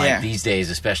mean? Like, Yeah. these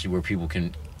days, especially where people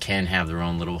can have their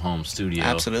own little home studio.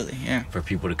 Absolutely, yeah. For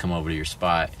people to come over to your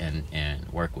spot and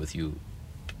work with you,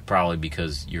 probably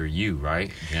because you're you,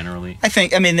 right? Generally.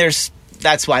 I mean,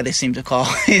 that's why they seem to call.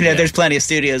 There's plenty of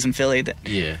studios in Philly that.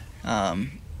 Yeah.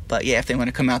 But yeah, if they want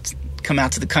to come out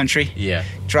to the country, Yeah.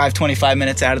 drive 25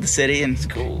 minutes out of the city and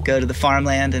cool. go to the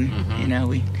farmland, and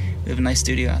we have a nice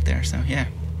studio out there. So yeah.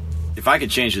 If I could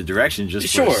change the direction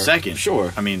just for a second,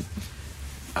 Sure. I mean,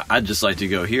 I'd just like to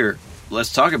go here.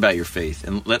 Let's talk about your faith,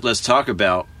 and let's talk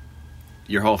about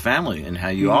your whole family and how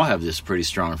you all have this pretty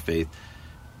strong faith.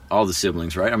 All the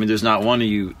siblings, right? I mean, there's not one of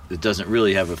you that doesn't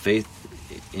really have a faith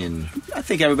in. I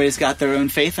think everybody's got their own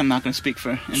faith. I'm not going to speak for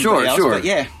anybody else, Sure. but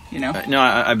yeah, No,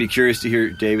 I'd be curious to hear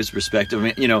David's perspective.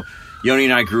 I mean, Yoni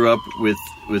and I grew up with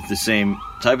the same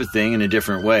type of thing in a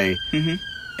different way,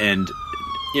 and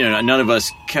none of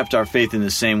us kept our faith in the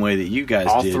same way that you guys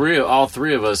did. All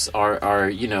three of us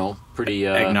are pretty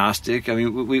agnostic. I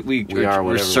mean, we're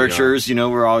whatever searchers. we are.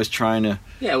 We're always trying to.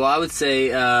 Yeah, well, I would say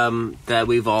that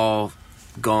we've all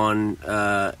gone,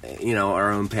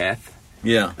 our own path.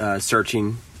 Yeah,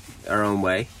 searching our own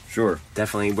way. sure.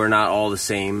 Definitely, we're not all the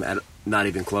same. Not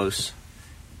even close.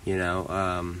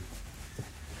 I've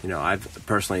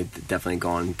personally definitely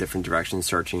gone different directions,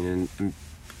 searching and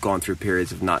gone through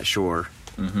periods of not sure.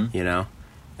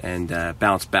 And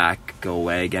bounce back, go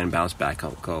away again, bounce back,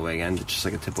 go away again, just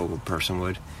like a typical person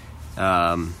would.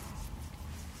 And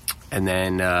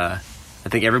then I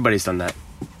think everybody's done that.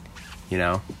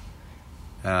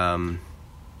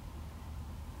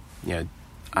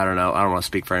 I don't know. I don't want to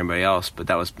speak for anybody else, but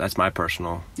that's my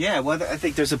personal. Yeah, well, I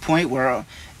think there's a point where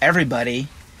everybody,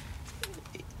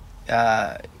 we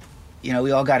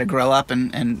all got to grow up,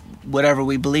 and whatever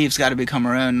we believe's got to become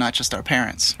our own, not just our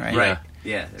parents, right? Right.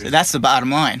 Yeah. So that's the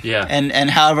bottom line. Yeah. And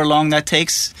however long that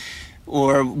takes,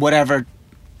 or whatever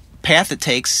path it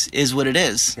takes, is what it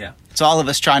is. Yeah. It's all of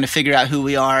us trying to figure out who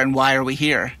we are and why are we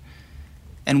here,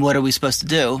 and what are we supposed to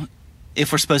do,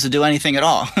 if we're supposed to do anything at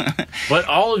all. But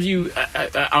all of you,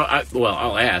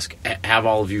 I'll ask: have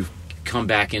all of you come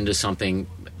back into something?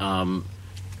 I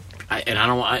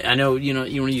know you want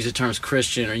to use the terms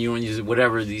Christian, or you want to use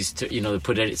whatever these to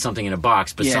put something in a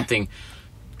box, but something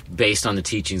based on the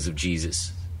teachings of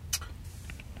Jesus.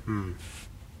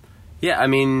 Yeah, I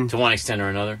mean, to one extent or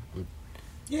another.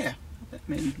 Yeah, I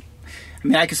mean,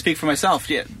 I can speak for myself.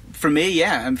 Yeah, for me,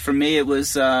 yeah, and for me it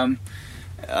was, and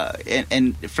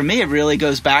for me it really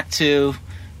goes back to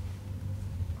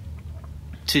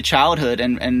childhood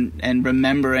and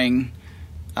remembering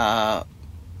that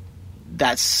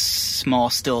small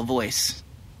still voice,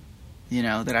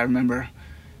 that I remember,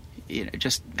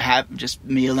 just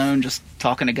me alone, just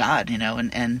talking to God,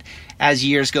 and as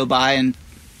years go by and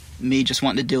me just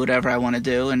wanting to do whatever I want to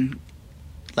do, and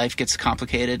life gets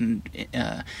complicated and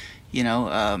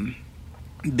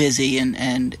busy and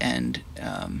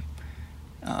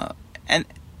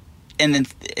then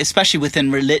especially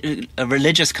within a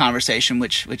religious conversation,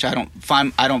 which I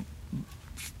don't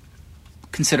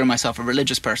consider myself a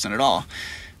religious person at all,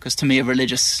 because to me a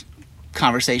religious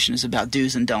conversation is about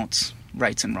do's and don'ts,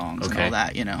 rights and wrongs, and all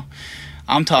that.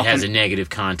 I'm talking. It has a negative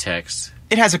context.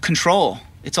 It has a control.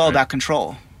 It's all about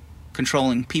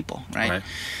controlling people, right?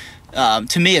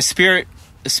 To me, a spirit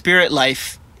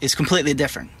life is completely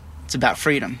different. It's about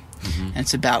freedom, and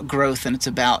it's about growth, and it's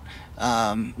about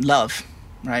love,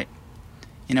 right?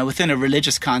 You know, within a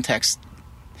religious context,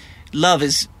 love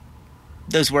is,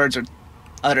 those words are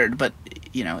uttered, but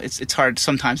you know, it's hard.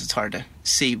 Sometimes it's hard to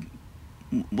see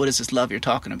what is this love you're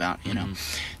talking about. You know,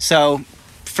 so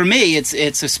for me, it's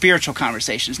a spiritual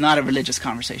conversation. It's not a religious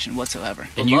conversation whatsoever.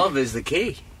 And love is the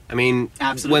key. I mean,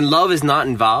 Absolutely. when love is not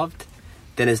involved,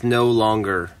 then it's no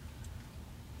longer.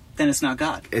 Then it's not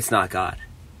God. It's not God.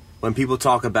 When people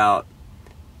talk about,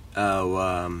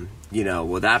 you know,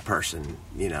 well, that person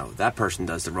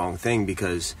does the wrong thing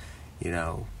because, you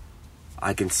know,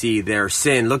 I can see their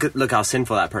sin. Look how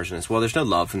sinful that person is. Well, there's no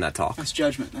love from that talk. That's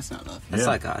judgment. That's not love. That's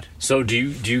not God. So do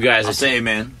you guys? I'll say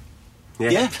amen.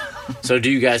 Yeah. So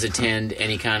do you guys attend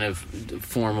any kind of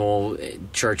formal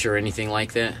church or anything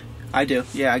like that? I do.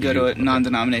 Yeah, I go to a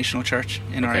non-denominational church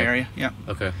in our Okay. area. Yeah.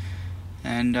 Okay.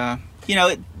 And you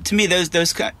know, to me,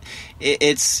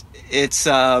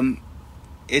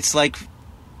 it's like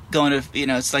going to, you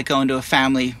know, it's like going to a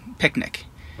family picnic.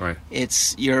 Right.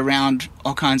 You're around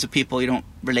all kinds of people you don't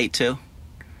relate to,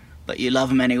 but you love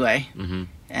them anyway. Mm-hmm.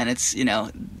 And it's, you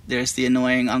know, there's the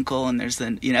annoying uncle, and there's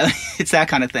the, you know, it's that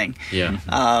kind of thing. Yeah.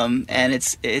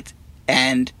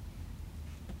 And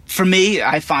for me,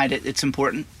 I find it's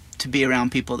important to be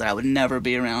around people that I would never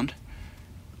be around.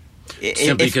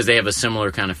 Simply because they have a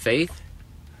similar kind of faith?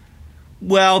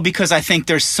 Well, because I think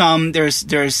there's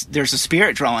a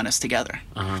spirit drawing us together.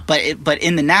 Uh-huh. But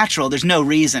in the natural, there's no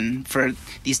reason for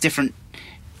these different,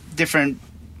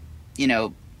 you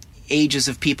know, ages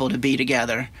of people to be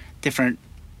together. Different,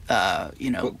 you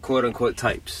know, quote unquote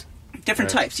types.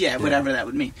 different Right. types. Yeah, whatever that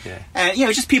would mean. Yeah. And you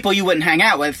know, just people you wouldn't hang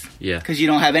out with. Yeah. Because you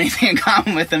don't have anything in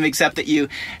common with them except that you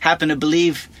happen to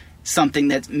believe something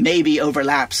that maybe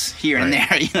overlaps here and Right.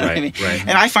 there. You know what I Right, mean? right.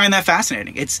 And I find that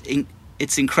fascinating.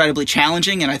 It's incredibly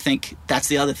challenging, and I think that's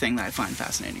the other thing that I find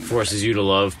fascinating. Forces you to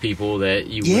love people that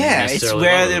you wouldn't Yeah, it's necessarily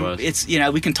where love otherwise. it's, you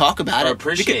know, we can talk about Or it.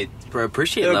 appreciate Or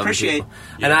loving appreciate. people.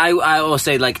 And I will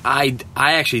say, like, I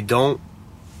actually don't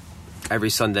every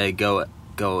Sunday go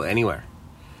anywhere,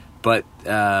 but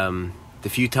the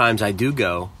few times I do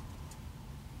go,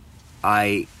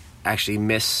 I actually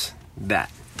miss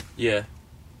that. Yeah.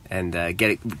 And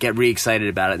get re excited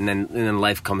about it, and then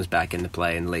life comes back into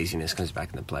play, and laziness comes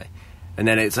back into play, and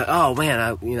then it's like, oh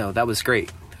man, that was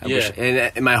great. I Yeah. wish,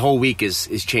 and my whole week is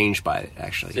changed by it,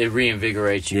 actually. It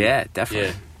reinvigorates you. Yeah, definitely.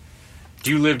 Yeah.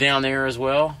 Do you live down there as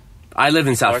well? I live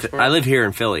in Larkspur? I live here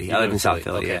in Philly. You I live live in in South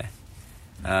Philly, Philly. okay.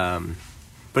 Yeah.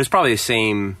 But it's probably the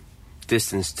same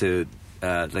distance to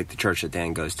like the church that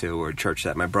Dan goes to, or a church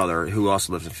that my brother, who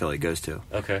also lives in Philly, goes to.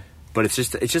 Okay. But it's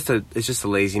just a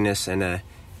laziness and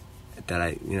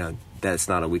that's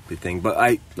not a weekly thing.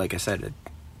 But like I said, it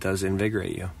does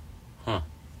invigorate you. Huh.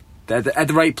 At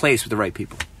the right place with the right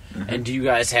people. And do you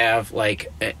guys have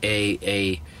like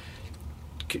a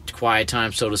quiet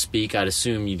time, so to speak? I'd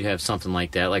assume you'd have something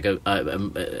like that, like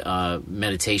a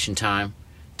meditation time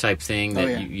type thing that Oh,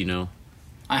 yeah. you know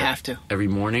I have to. every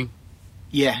morning.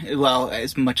 Yeah, well,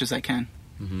 as much as I can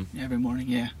every morning.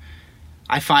 Yeah,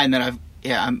 I find that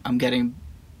I'm getting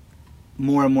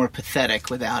more and more pathetic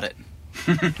without it.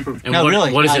 And No,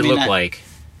 really. what does I it mean, look like?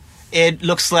 It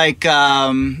looks like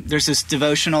there's this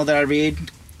devotional that I read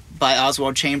by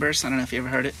Oswald Chambers. I don't know if you ever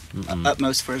heard it.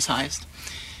 Utmost for his highest.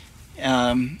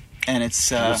 And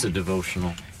it's What's a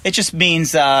devotional? it just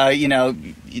means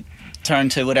you turn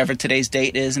to whatever today's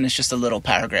date is, and it's just a little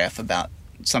paragraph about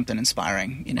something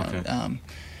inspiring. Okay.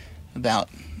 About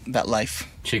life.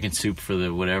 Chicken soup for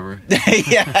the whatever.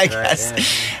 Yeah, I guess.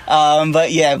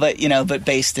 Yeah. But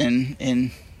based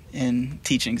in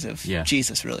teachings of Yeah.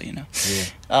 Jesus, really,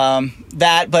 Yeah.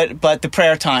 But the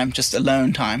prayer time, just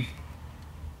alone time,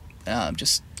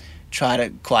 just try to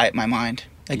quiet my mind.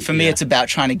 Like for me, Yeah. it's about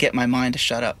trying to get my mind to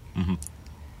shut up. Mhm.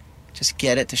 Just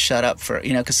get it to shut up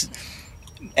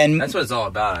and That's what it's all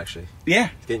about, actually. yeah,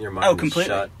 Getting your mind Oh, to completely.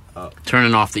 shut up.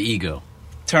 Turning off the ego.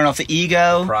 turn off the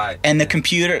ego, Pride, and the yeah.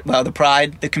 computer. Well, the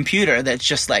pride, the computer that's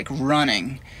just like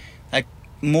running. Like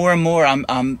more and more,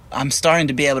 I'm starting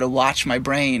to be able to watch my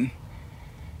brain.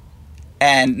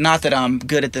 And not that I'm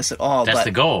good at this at all. That's but,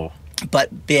 the goal.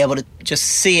 But be able to just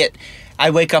see it.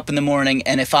 I wake up in the morning,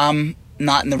 and if I'm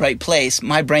not in the right place,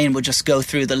 my brain would just go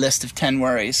through the list of 10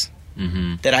 worries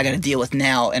that I got to deal with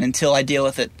now. And until I deal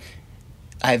with it,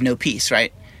 I have no peace,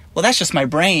 right? Well, that's just my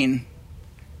brain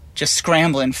just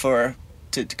scrambling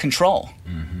to control,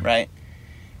 right?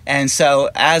 And so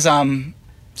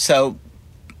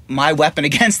my weapon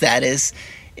against that is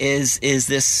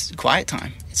this quiet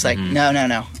time. It's like,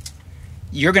 no.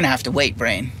 You're going to have to wait,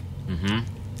 brain.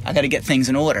 I got to get things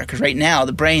in order, because right now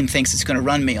the brain thinks it's going to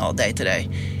run me all day today,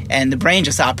 and the brain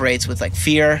just operates with like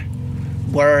fear,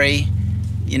 worry,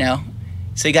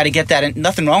 So you got to get that in.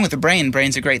 Nothing wrong with the brain.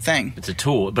 Brain's a great thing. It's a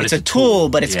tool, but it's a tool,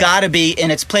 but it's got to be in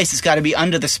its place. It's got to be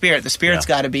under the spirit. The spirit's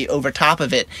got to be over top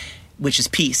of it, which is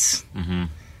peace. Mm-hmm.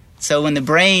 So when the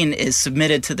brain is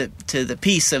submitted to the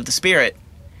peace of the spirit,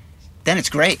 then it's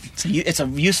great. It's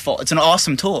an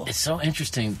awesome tool. It's so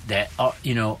interesting that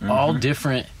all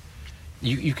different.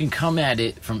 You can come at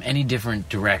it from any different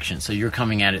direction. So you're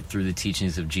coming at it through the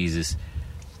teachings of Jesus,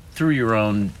 through your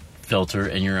own filter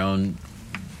and your own,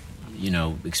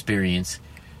 experience.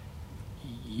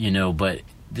 But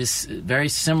this very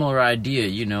similar idea,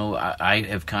 I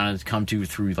have kind of come to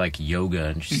through like yoga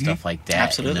and stuff like that.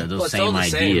 Absolutely, those same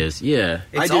ideas. Same. Yeah,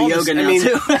 I do yoga now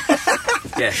too.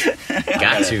 Yeah,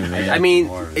 got to, man. I mean,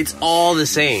 it's all the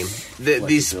same.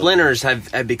 These splinters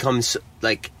have become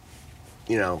like,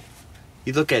 you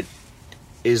look at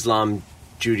Islam,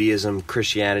 Judaism,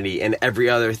 Christianity, and every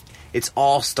other. It's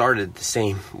all started the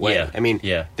same way. Yeah. I mean,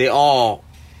 they all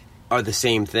are the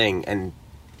same thing, and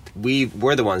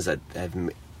we're the ones that have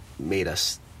made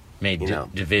us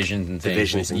divisions and things.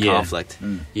 Divisions and conflict.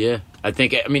 Yeah, I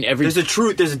think. I mean, there's a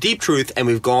truth. There's a deep truth, and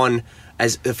we've gone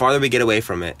the farther we get away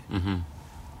from it,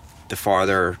 the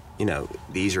farther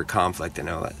these are conflict and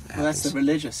all that. Well, that's the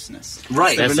religiousness,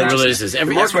 right? That's the religiousness.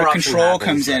 That's where control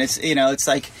comes in. It's it's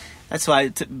like that's why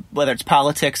whether it's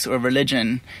politics or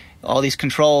religion, all these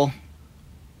control.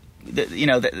 They're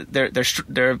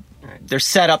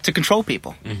set up to control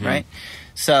people, right?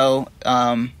 So,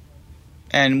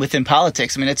 and within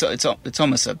politics, I mean, it's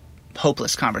almost a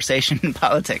hopeless conversation in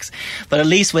politics. But at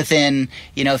least within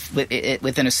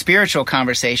within a spiritual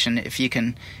conversation, if you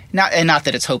can not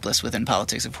that it's hopeless within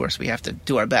politics. Of course, we have to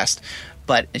do our best,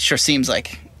 but it sure seems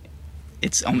like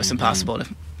it's almost impossible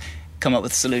to come up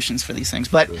with solutions for these things.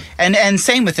 But and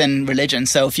same within religion.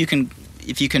 So if you can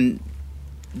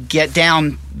get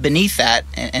down beneath that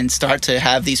and start to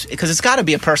have these, because it's got to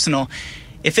be a personal.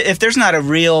 If there's not a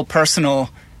real personal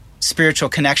spiritual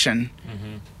connection,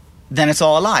 then it's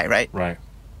all a lie, right? Right.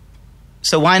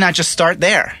 So why not just start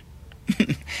there,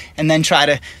 and then try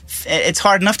to? It's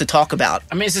hard enough to talk about.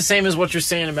 I mean, it's the same as what you're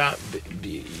saying about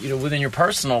within your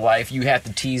personal life, you have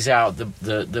to tease out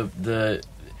the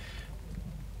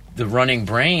running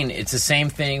brain. It's the same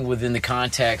thing within the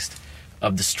context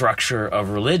of the structure of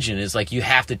religion. Is like you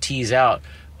have to tease out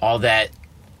all that,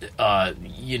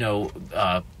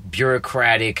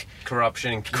 bureaucratic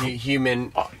corruption,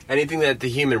 human, anything that the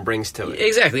human brings to it.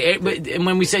 Exactly. And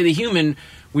when we say the human,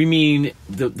 we mean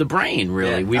the brain,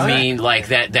 really. We mean like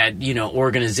that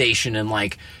organization and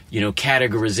like,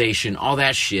 categorization, all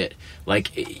that shit.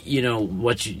 Like,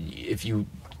 if you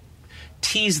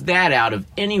tease that out of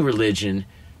any religion,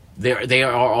 they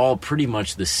are all pretty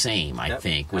much the same, I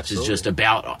think, which is just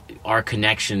about our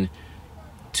connection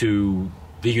to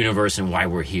the universe and why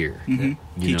we're here.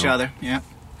 Each other, yeah.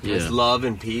 It's love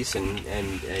and peace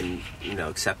and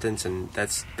acceptance, and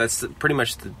that's pretty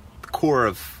much the core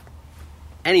of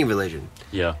any religion.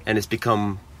 Yeah. And it's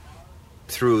become,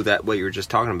 through that what you were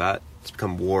just talking about, it's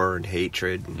become war and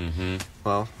hatred. And,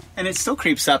 and it still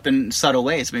creeps up in subtle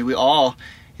ways. I mean,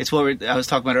 it's what I was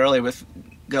talking about earlier with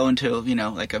going to,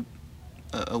 like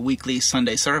a weekly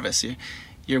Sunday service.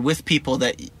 You're with people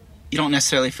that you don't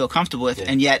necessarily feel comfortable with,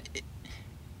 and yet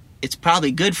it's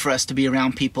probably good for us to be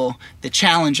around people that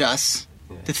challenge us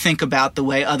to think about the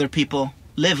way other people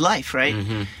live life, right?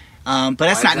 But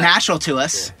that's not natural to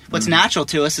us. Yeah. What's natural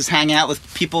to us is hang out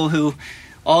with people who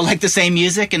all like the same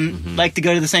music and like to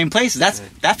go to the same places.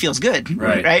 That feels good,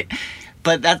 right?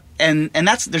 But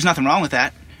that's there's nothing wrong with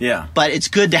that. Yeah. But it's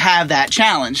good to have that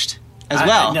challenged as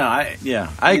well.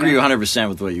 I agree 100%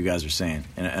 with what you guys are saying,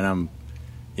 and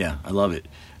I love it.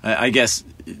 I guess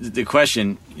the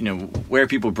question, where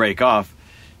people break off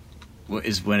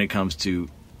is when it comes to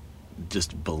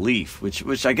just belief,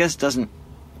 which I guess doesn't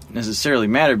necessarily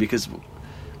matter, because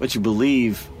what you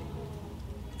believe,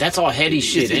 that's all heady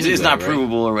shit. It's not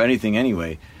provable or anything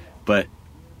anyway. But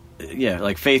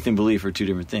like faith and belief are two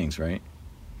different things, right?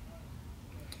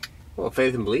 Well,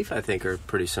 faith and belief, I think, are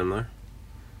pretty similar.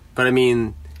 But I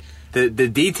mean, the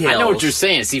details. I know what you're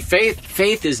saying. See,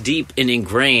 faith is deep and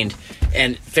ingrained,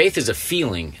 and faith is a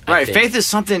feeling. Right, faith is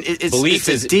something. Belief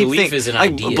is a deep thing. Is an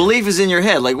idea. Belief is in your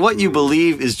head. Like what you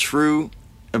believe is true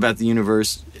about the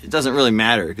universe. It doesn't really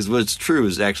matter, because what's true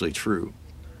is actually true.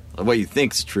 What you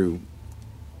think is true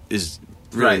is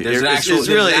really, right. There's an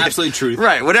absolute truth.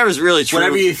 Right. Whatever's really true.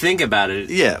 Whatever you think about it,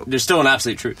 there's still an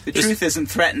absolute truth. The truth isn't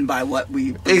threatened by what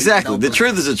we believe. Exactly. The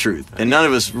truth is a truth, and none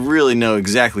of us really know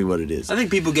exactly what it is. I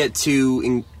think people get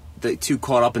too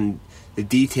caught up in the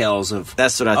details of.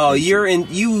 That's what I Oh, think.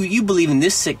 you believe in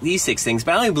these 6 things,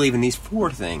 but I only believe in these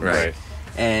 4 things. Right.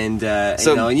 And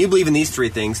So- and you believe in these 3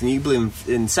 things, and you believe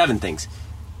in 7 things,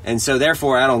 and so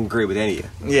therefore I don't agree with any of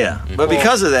you. Yeah, but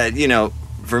because of that,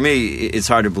 for me, it's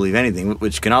hard to believe anything,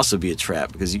 which can also be a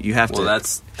trap because you have to. Well,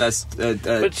 that's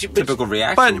a typical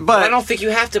reaction. But But I don't think you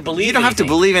have to believe. you don't have to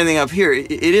anything. believe anything up here. It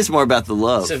is more about the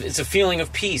love. It's a feeling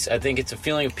of peace. I think it's a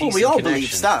feeling of peace. Well, we and all connection.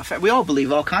 believe stuff. We all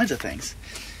believe all kinds of things.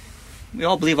 We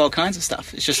all believe all kinds of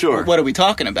stuff. It's just Sure. what are we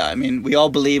talking about? I mean, we all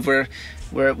believe we're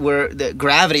that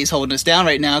gravity's holding us down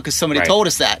right now because somebody Right. told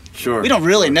us that. Sure. We don't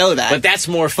really know that. But that's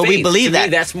more faith. But we believe To me,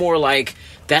 that. that's more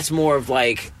of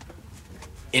like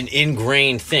an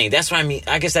ingrained thing. That's what I mean.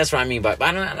 I guess that's what I mean by.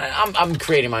 I'm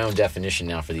creating my own definition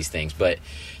now for these things, but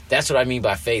that's what I mean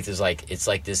by faith. Is like it's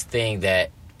like this thing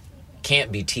that can't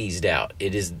be teased out.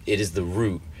 It is the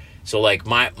root. So like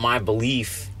my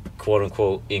belief, quote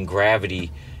unquote, in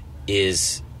gravity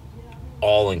is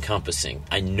all encompassing.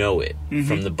 I know it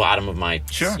from the bottom of my.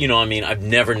 Sure. You know what I mean? I've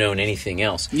never known anything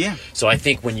else. Yeah. So I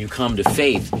think when you come to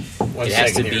faith, it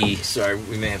has to be. Sorry,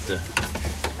 we may have to.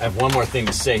 I have one more thing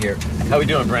to say here. How we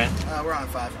doing, Brant? we're on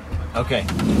 5. Okay.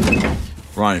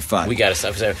 We're on at 5. We got to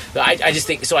stop. But I just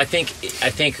think so. I think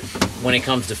when it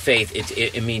comes to faith,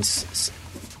 it means,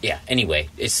 yeah. Anyway,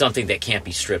 it's something that can't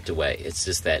be stripped away. It's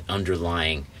just that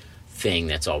underlying thing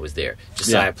that's always there.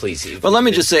 Josiah, please. Well, let me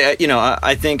just say,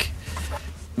 I think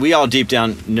we all deep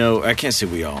down know. I can't say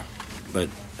we all, but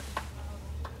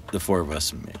the 4 of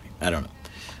us, maybe. I don't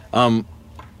know.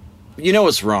 You know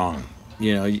what's wrong.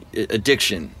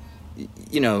 Addiction.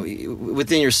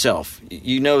 Within yourself,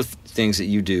 things that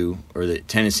you do or the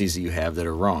tendencies that you have that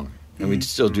are wrong, and we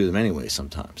still do them anyway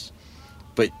sometimes.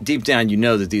 But deep down, you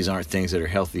know that these aren't things that are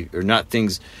healthy or not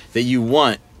things that you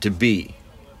want to be.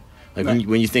 Like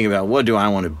when you think about what do I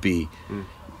want to be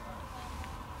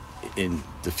in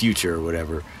the future or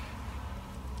whatever,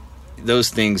 those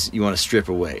things you want to strip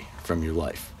away from your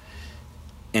life.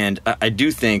 And I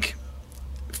do think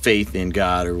faith in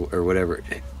God or whatever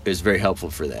is very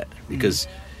helpful for that because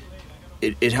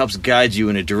it helps guide you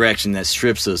in a direction that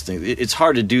strips those things. It's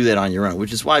hard to do that on your own,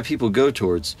 which is why people go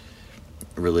towards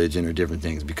religion or different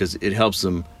things because it helps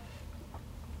them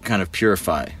kind of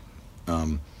purify.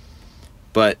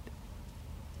 But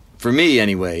for me,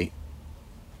 anyway,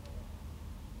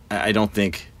 I don't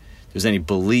think there's any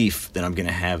belief that I'm going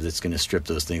to have that's going to strip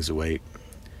those things away.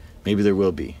 Maybe there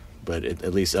will be, but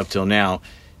at least up till now,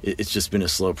 it's just been a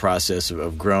slow process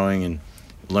of growing and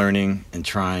learning and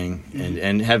trying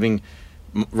and having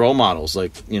role models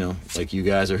like you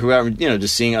guys or whoever,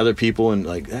 just seeing other people and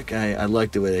like that guy, I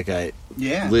like the way that guy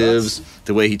lives,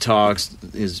 the way he talks,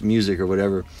 his music or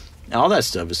whatever. All that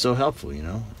stuff is so helpful,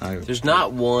 There's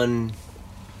not one.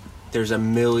 There's a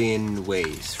million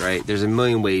ways, right? There's a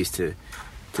million ways to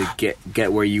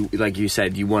get where you, like you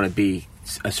said, you want to be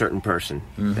a certain person.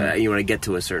 You want to get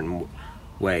to a certain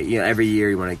way. Every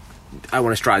year I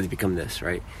want to strive to become this,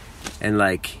 right? And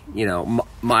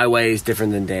my way is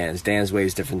different than Dan's. Dan's way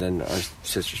is different than our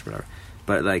sisters, whatever.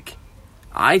 But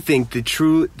I think the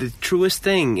truest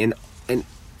thing in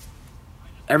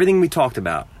everything we talked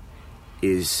about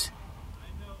is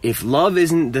if love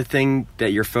isn't the thing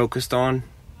that you're focused on,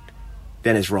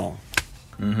 then it's wrong.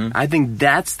 I think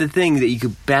that's the thing that you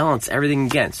could balance everything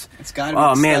against. It's gotta be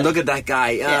oh the man, stuff. look at that guy.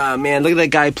 Yeah. Man, look at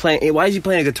that guy playing. Why is he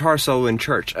playing a guitar solo in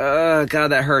church? God,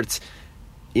 that hurts.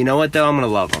 You know what though? I'm gonna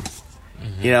love him.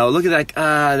 Look at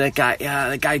that guy. Yeah,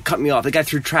 that guy cut me off. That guy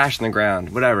threw trash on the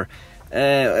ground. Whatever.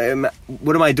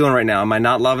 What am I doing right now? Am I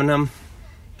not loving him?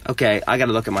 Okay, I got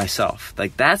to look at myself.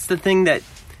 That's the thing that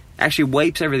actually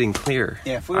wipes everything clear.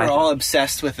 Yeah, if we were all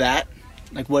obsessed with that,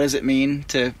 what does it mean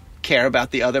to care about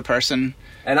the other person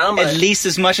and I'm at least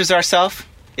as much as ourselves,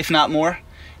 if not more?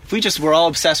 If we just were all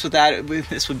obsessed with that,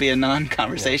 this would be a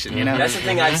non-conversation, That's the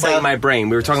thing I fight in my brain.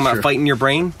 We were talking about fighting your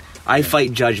brain. I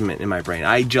fight judgment in my brain.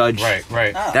 I judge.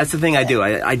 Right. That's the thing I do.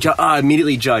 I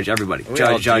immediately judge everybody.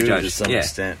 Judge. To some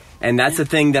extent. And that's the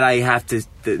thing that I have to.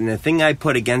 The thing I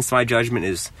put against my judgment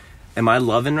is, am I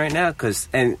loving right now?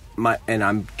 And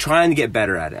I'm trying to get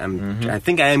better at it. I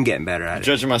think I am getting better at it.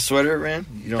 Judging my sweater, man.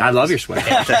 I love your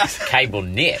sweater. Cable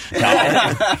knit.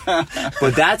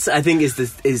 But that's, I think,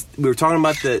 is we were talking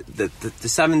about the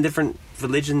 7 different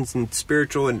religions and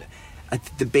spiritual, and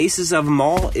the basis of them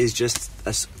all is just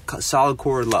a solid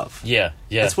core of love. Yeah.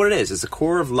 That's what it is. It's a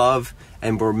core of love,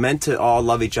 and we're meant to all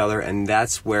love each other, and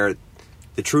that's where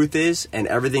the truth is, and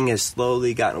everything has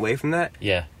slowly gotten away from that.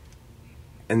 Yeah.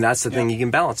 And that's the thing you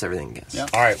can balance everything against. Yeah.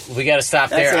 All right, we got to stop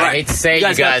there. right. I hate to say it, You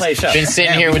you guys gotta play a guys. show. Been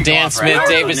sitting Yeah, here we with can go Dan on for Smith, hours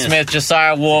David on this. Smith,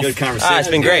 Josiah Wolf. Good conversation. It's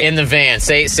been great. In the van.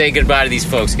 Say goodbye to these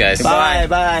folks, guys.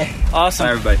 Bye. Awesome.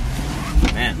 Bye, everybody.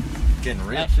 Man, getting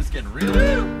real. It's just getting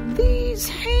real. These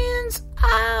hands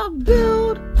I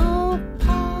build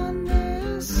upon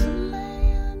this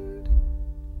land.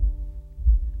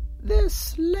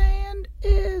 This land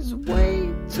is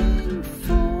waiting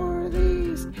for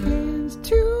these hands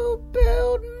to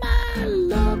build my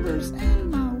lovers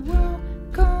and my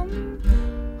welcome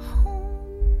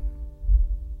home.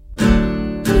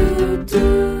 Do,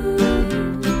 do,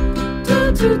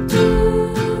 do, do,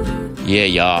 do. Yeah,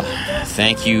 y'all.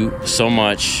 Thank you so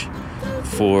much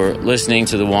for listening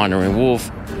to The Wandering Wolf.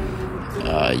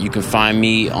 You can find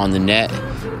me on the net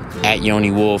at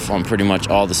Yoni Wolf on pretty much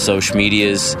all the social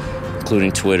medias,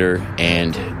 including Twitter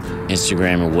and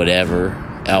Instagram and whatever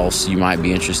else you might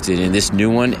be interested in. This new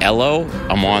one, Ello,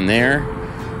 I'm on there.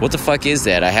 What the fuck is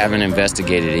that? I haven't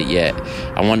investigated it yet.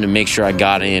 I wanted to make sure I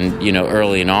got in,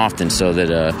 early and often so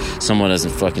that someone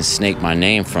doesn't fucking snake my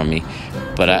name from me.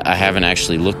 But I haven't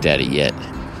actually looked at it yet.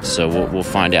 So we'll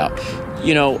find out.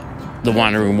 The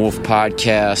Wandering Wolf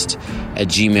Podcast at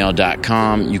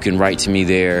gmail.com. You can write to me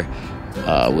there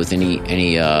with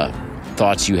any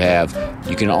thoughts you have.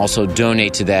 You can also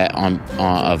donate to that on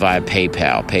via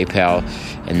PayPal,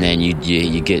 and then you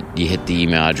hit the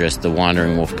email address, the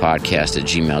Wandering Wolf Podcast at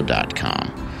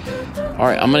gmail.com. All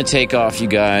right, I'm gonna take off, you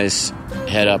guys.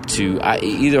 Head up to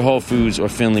either Whole Foods or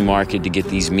Findlay Market to get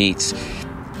these meats,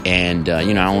 and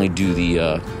I only do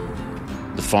the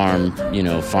farm,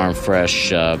 farm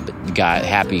fresh, got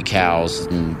happy cows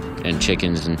and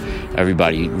chickens and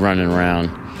everybody running around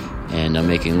and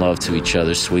making love to each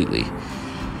other sweetly.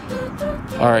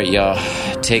 All right, y'all.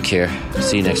 Take care.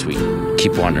 See you next week.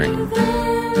 Keep wandering.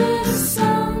 There's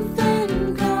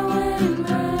something going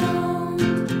round.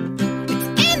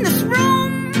 It's in this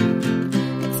room.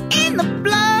 It's in the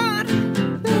blood.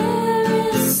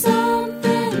 There is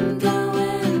something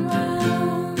going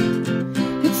round.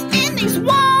 It's in these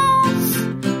walls.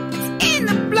 It's in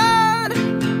the blood.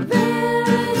 There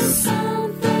is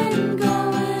something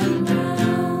going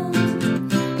round.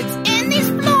 It's in these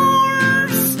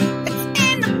floors. It's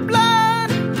in the blood.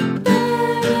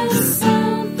 There is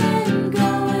something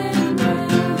going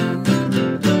round.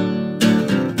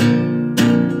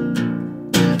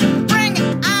 Bring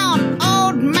it on,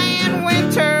 old man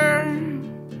winter.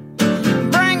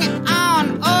 Bring it on,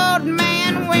 old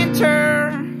man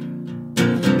winter.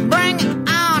 Bring it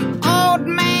on, old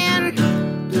man.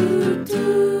 Do, do, do,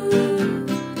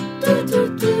 do,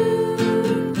 do,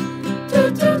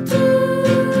 do,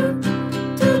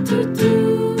 do, do, do.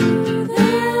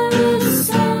 There is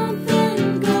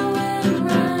something going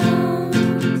round.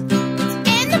 It's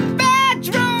in the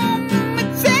bedroom.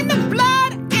 It's in the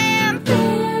blood, and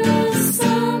there is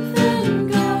something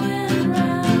going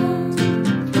round.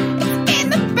 It's in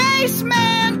the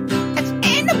basement. It's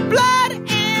in the blood,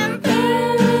 and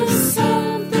there is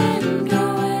something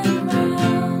going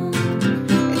round.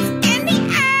 It's in the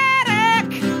attic.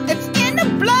 It's in the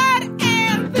blood,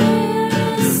 and there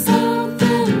is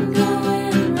something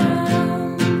going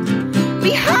round.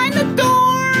 Behind the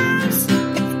doors,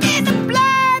 it's in the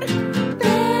blood.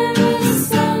 There is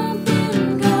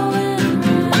something going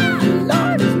round. My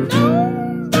Lord is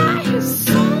known by his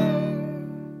song.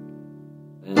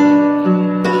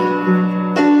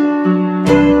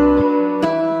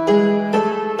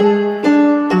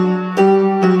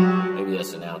 Maybe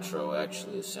that's an outro,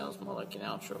 actually. It sounds more like an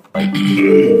outro. I'm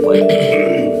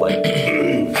like,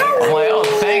 oh,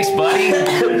 thanks, buddy.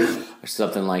 Or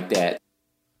something like that.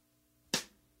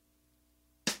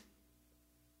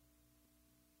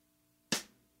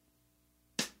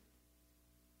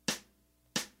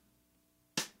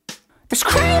 There's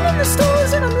crime in the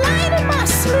stores and I'm lying in my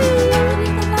sleep.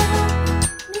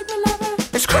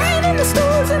 There's crime in the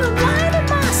stores and I'm lying in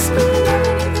my sleep.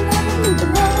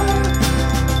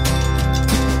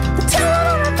 The telling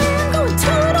on a man, go and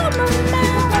tell it on the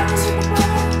mount.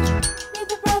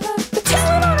 The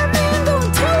telling on a man, go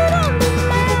and tell it on the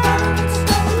mount.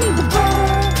 I need the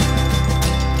blood.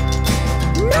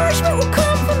 Nourishment will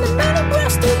come from the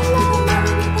many-breasted one.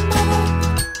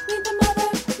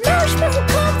 Nourishment will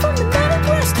come from the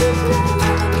many-breasted one.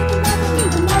 I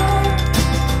need the mother.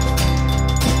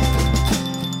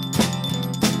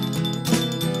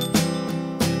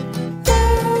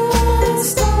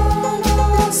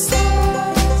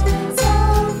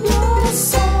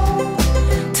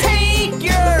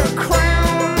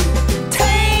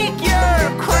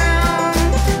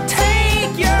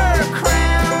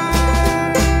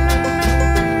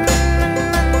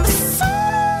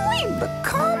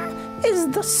 is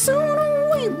the sooner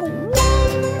we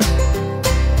belong.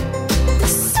 The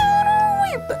sooner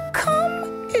we become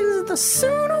is the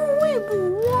sooner we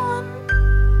belong.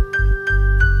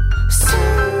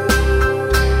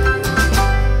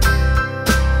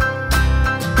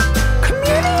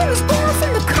 Communion is born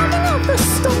from the coming of the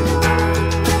storm.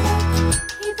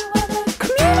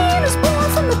 Communion is born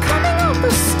from the coming of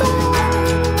the storm.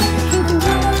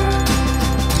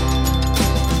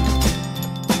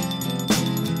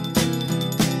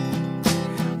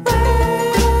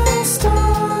 Rest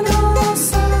on all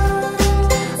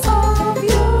sides of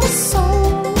your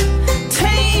soul.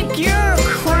 Take your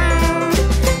crown,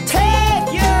 take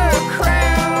your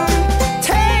crown,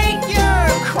 take your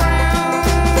crown.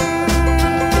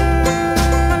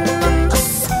 The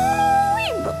sooner we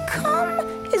become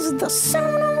is the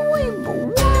sooner we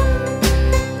belong.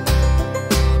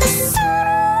 The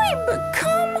sooner we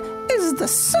become is the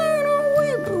sooner we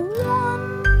belong.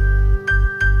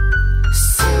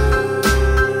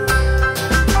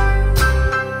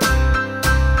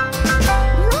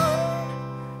 Run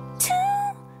to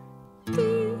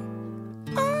the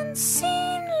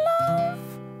unseen love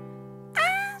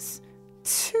as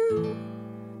to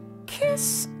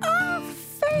kiss a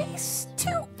face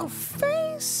to a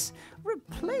face,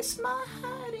 replace my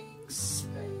hiding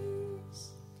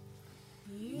space.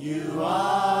 You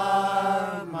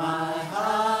are my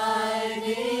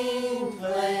hiding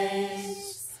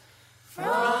place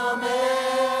from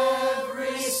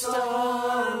every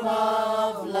storm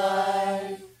of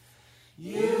life.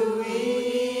 You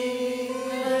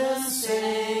even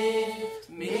saved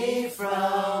me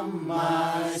from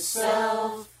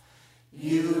myself.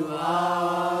 You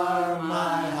are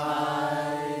my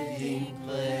hiding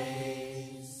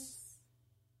place.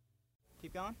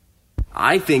 Keep going.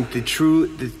 I think the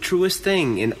truest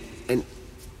thing in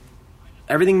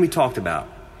everything we talked about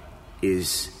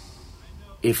is,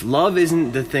 if love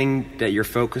isn't the thing that you're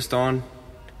focused on,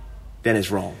 then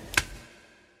it's wrong.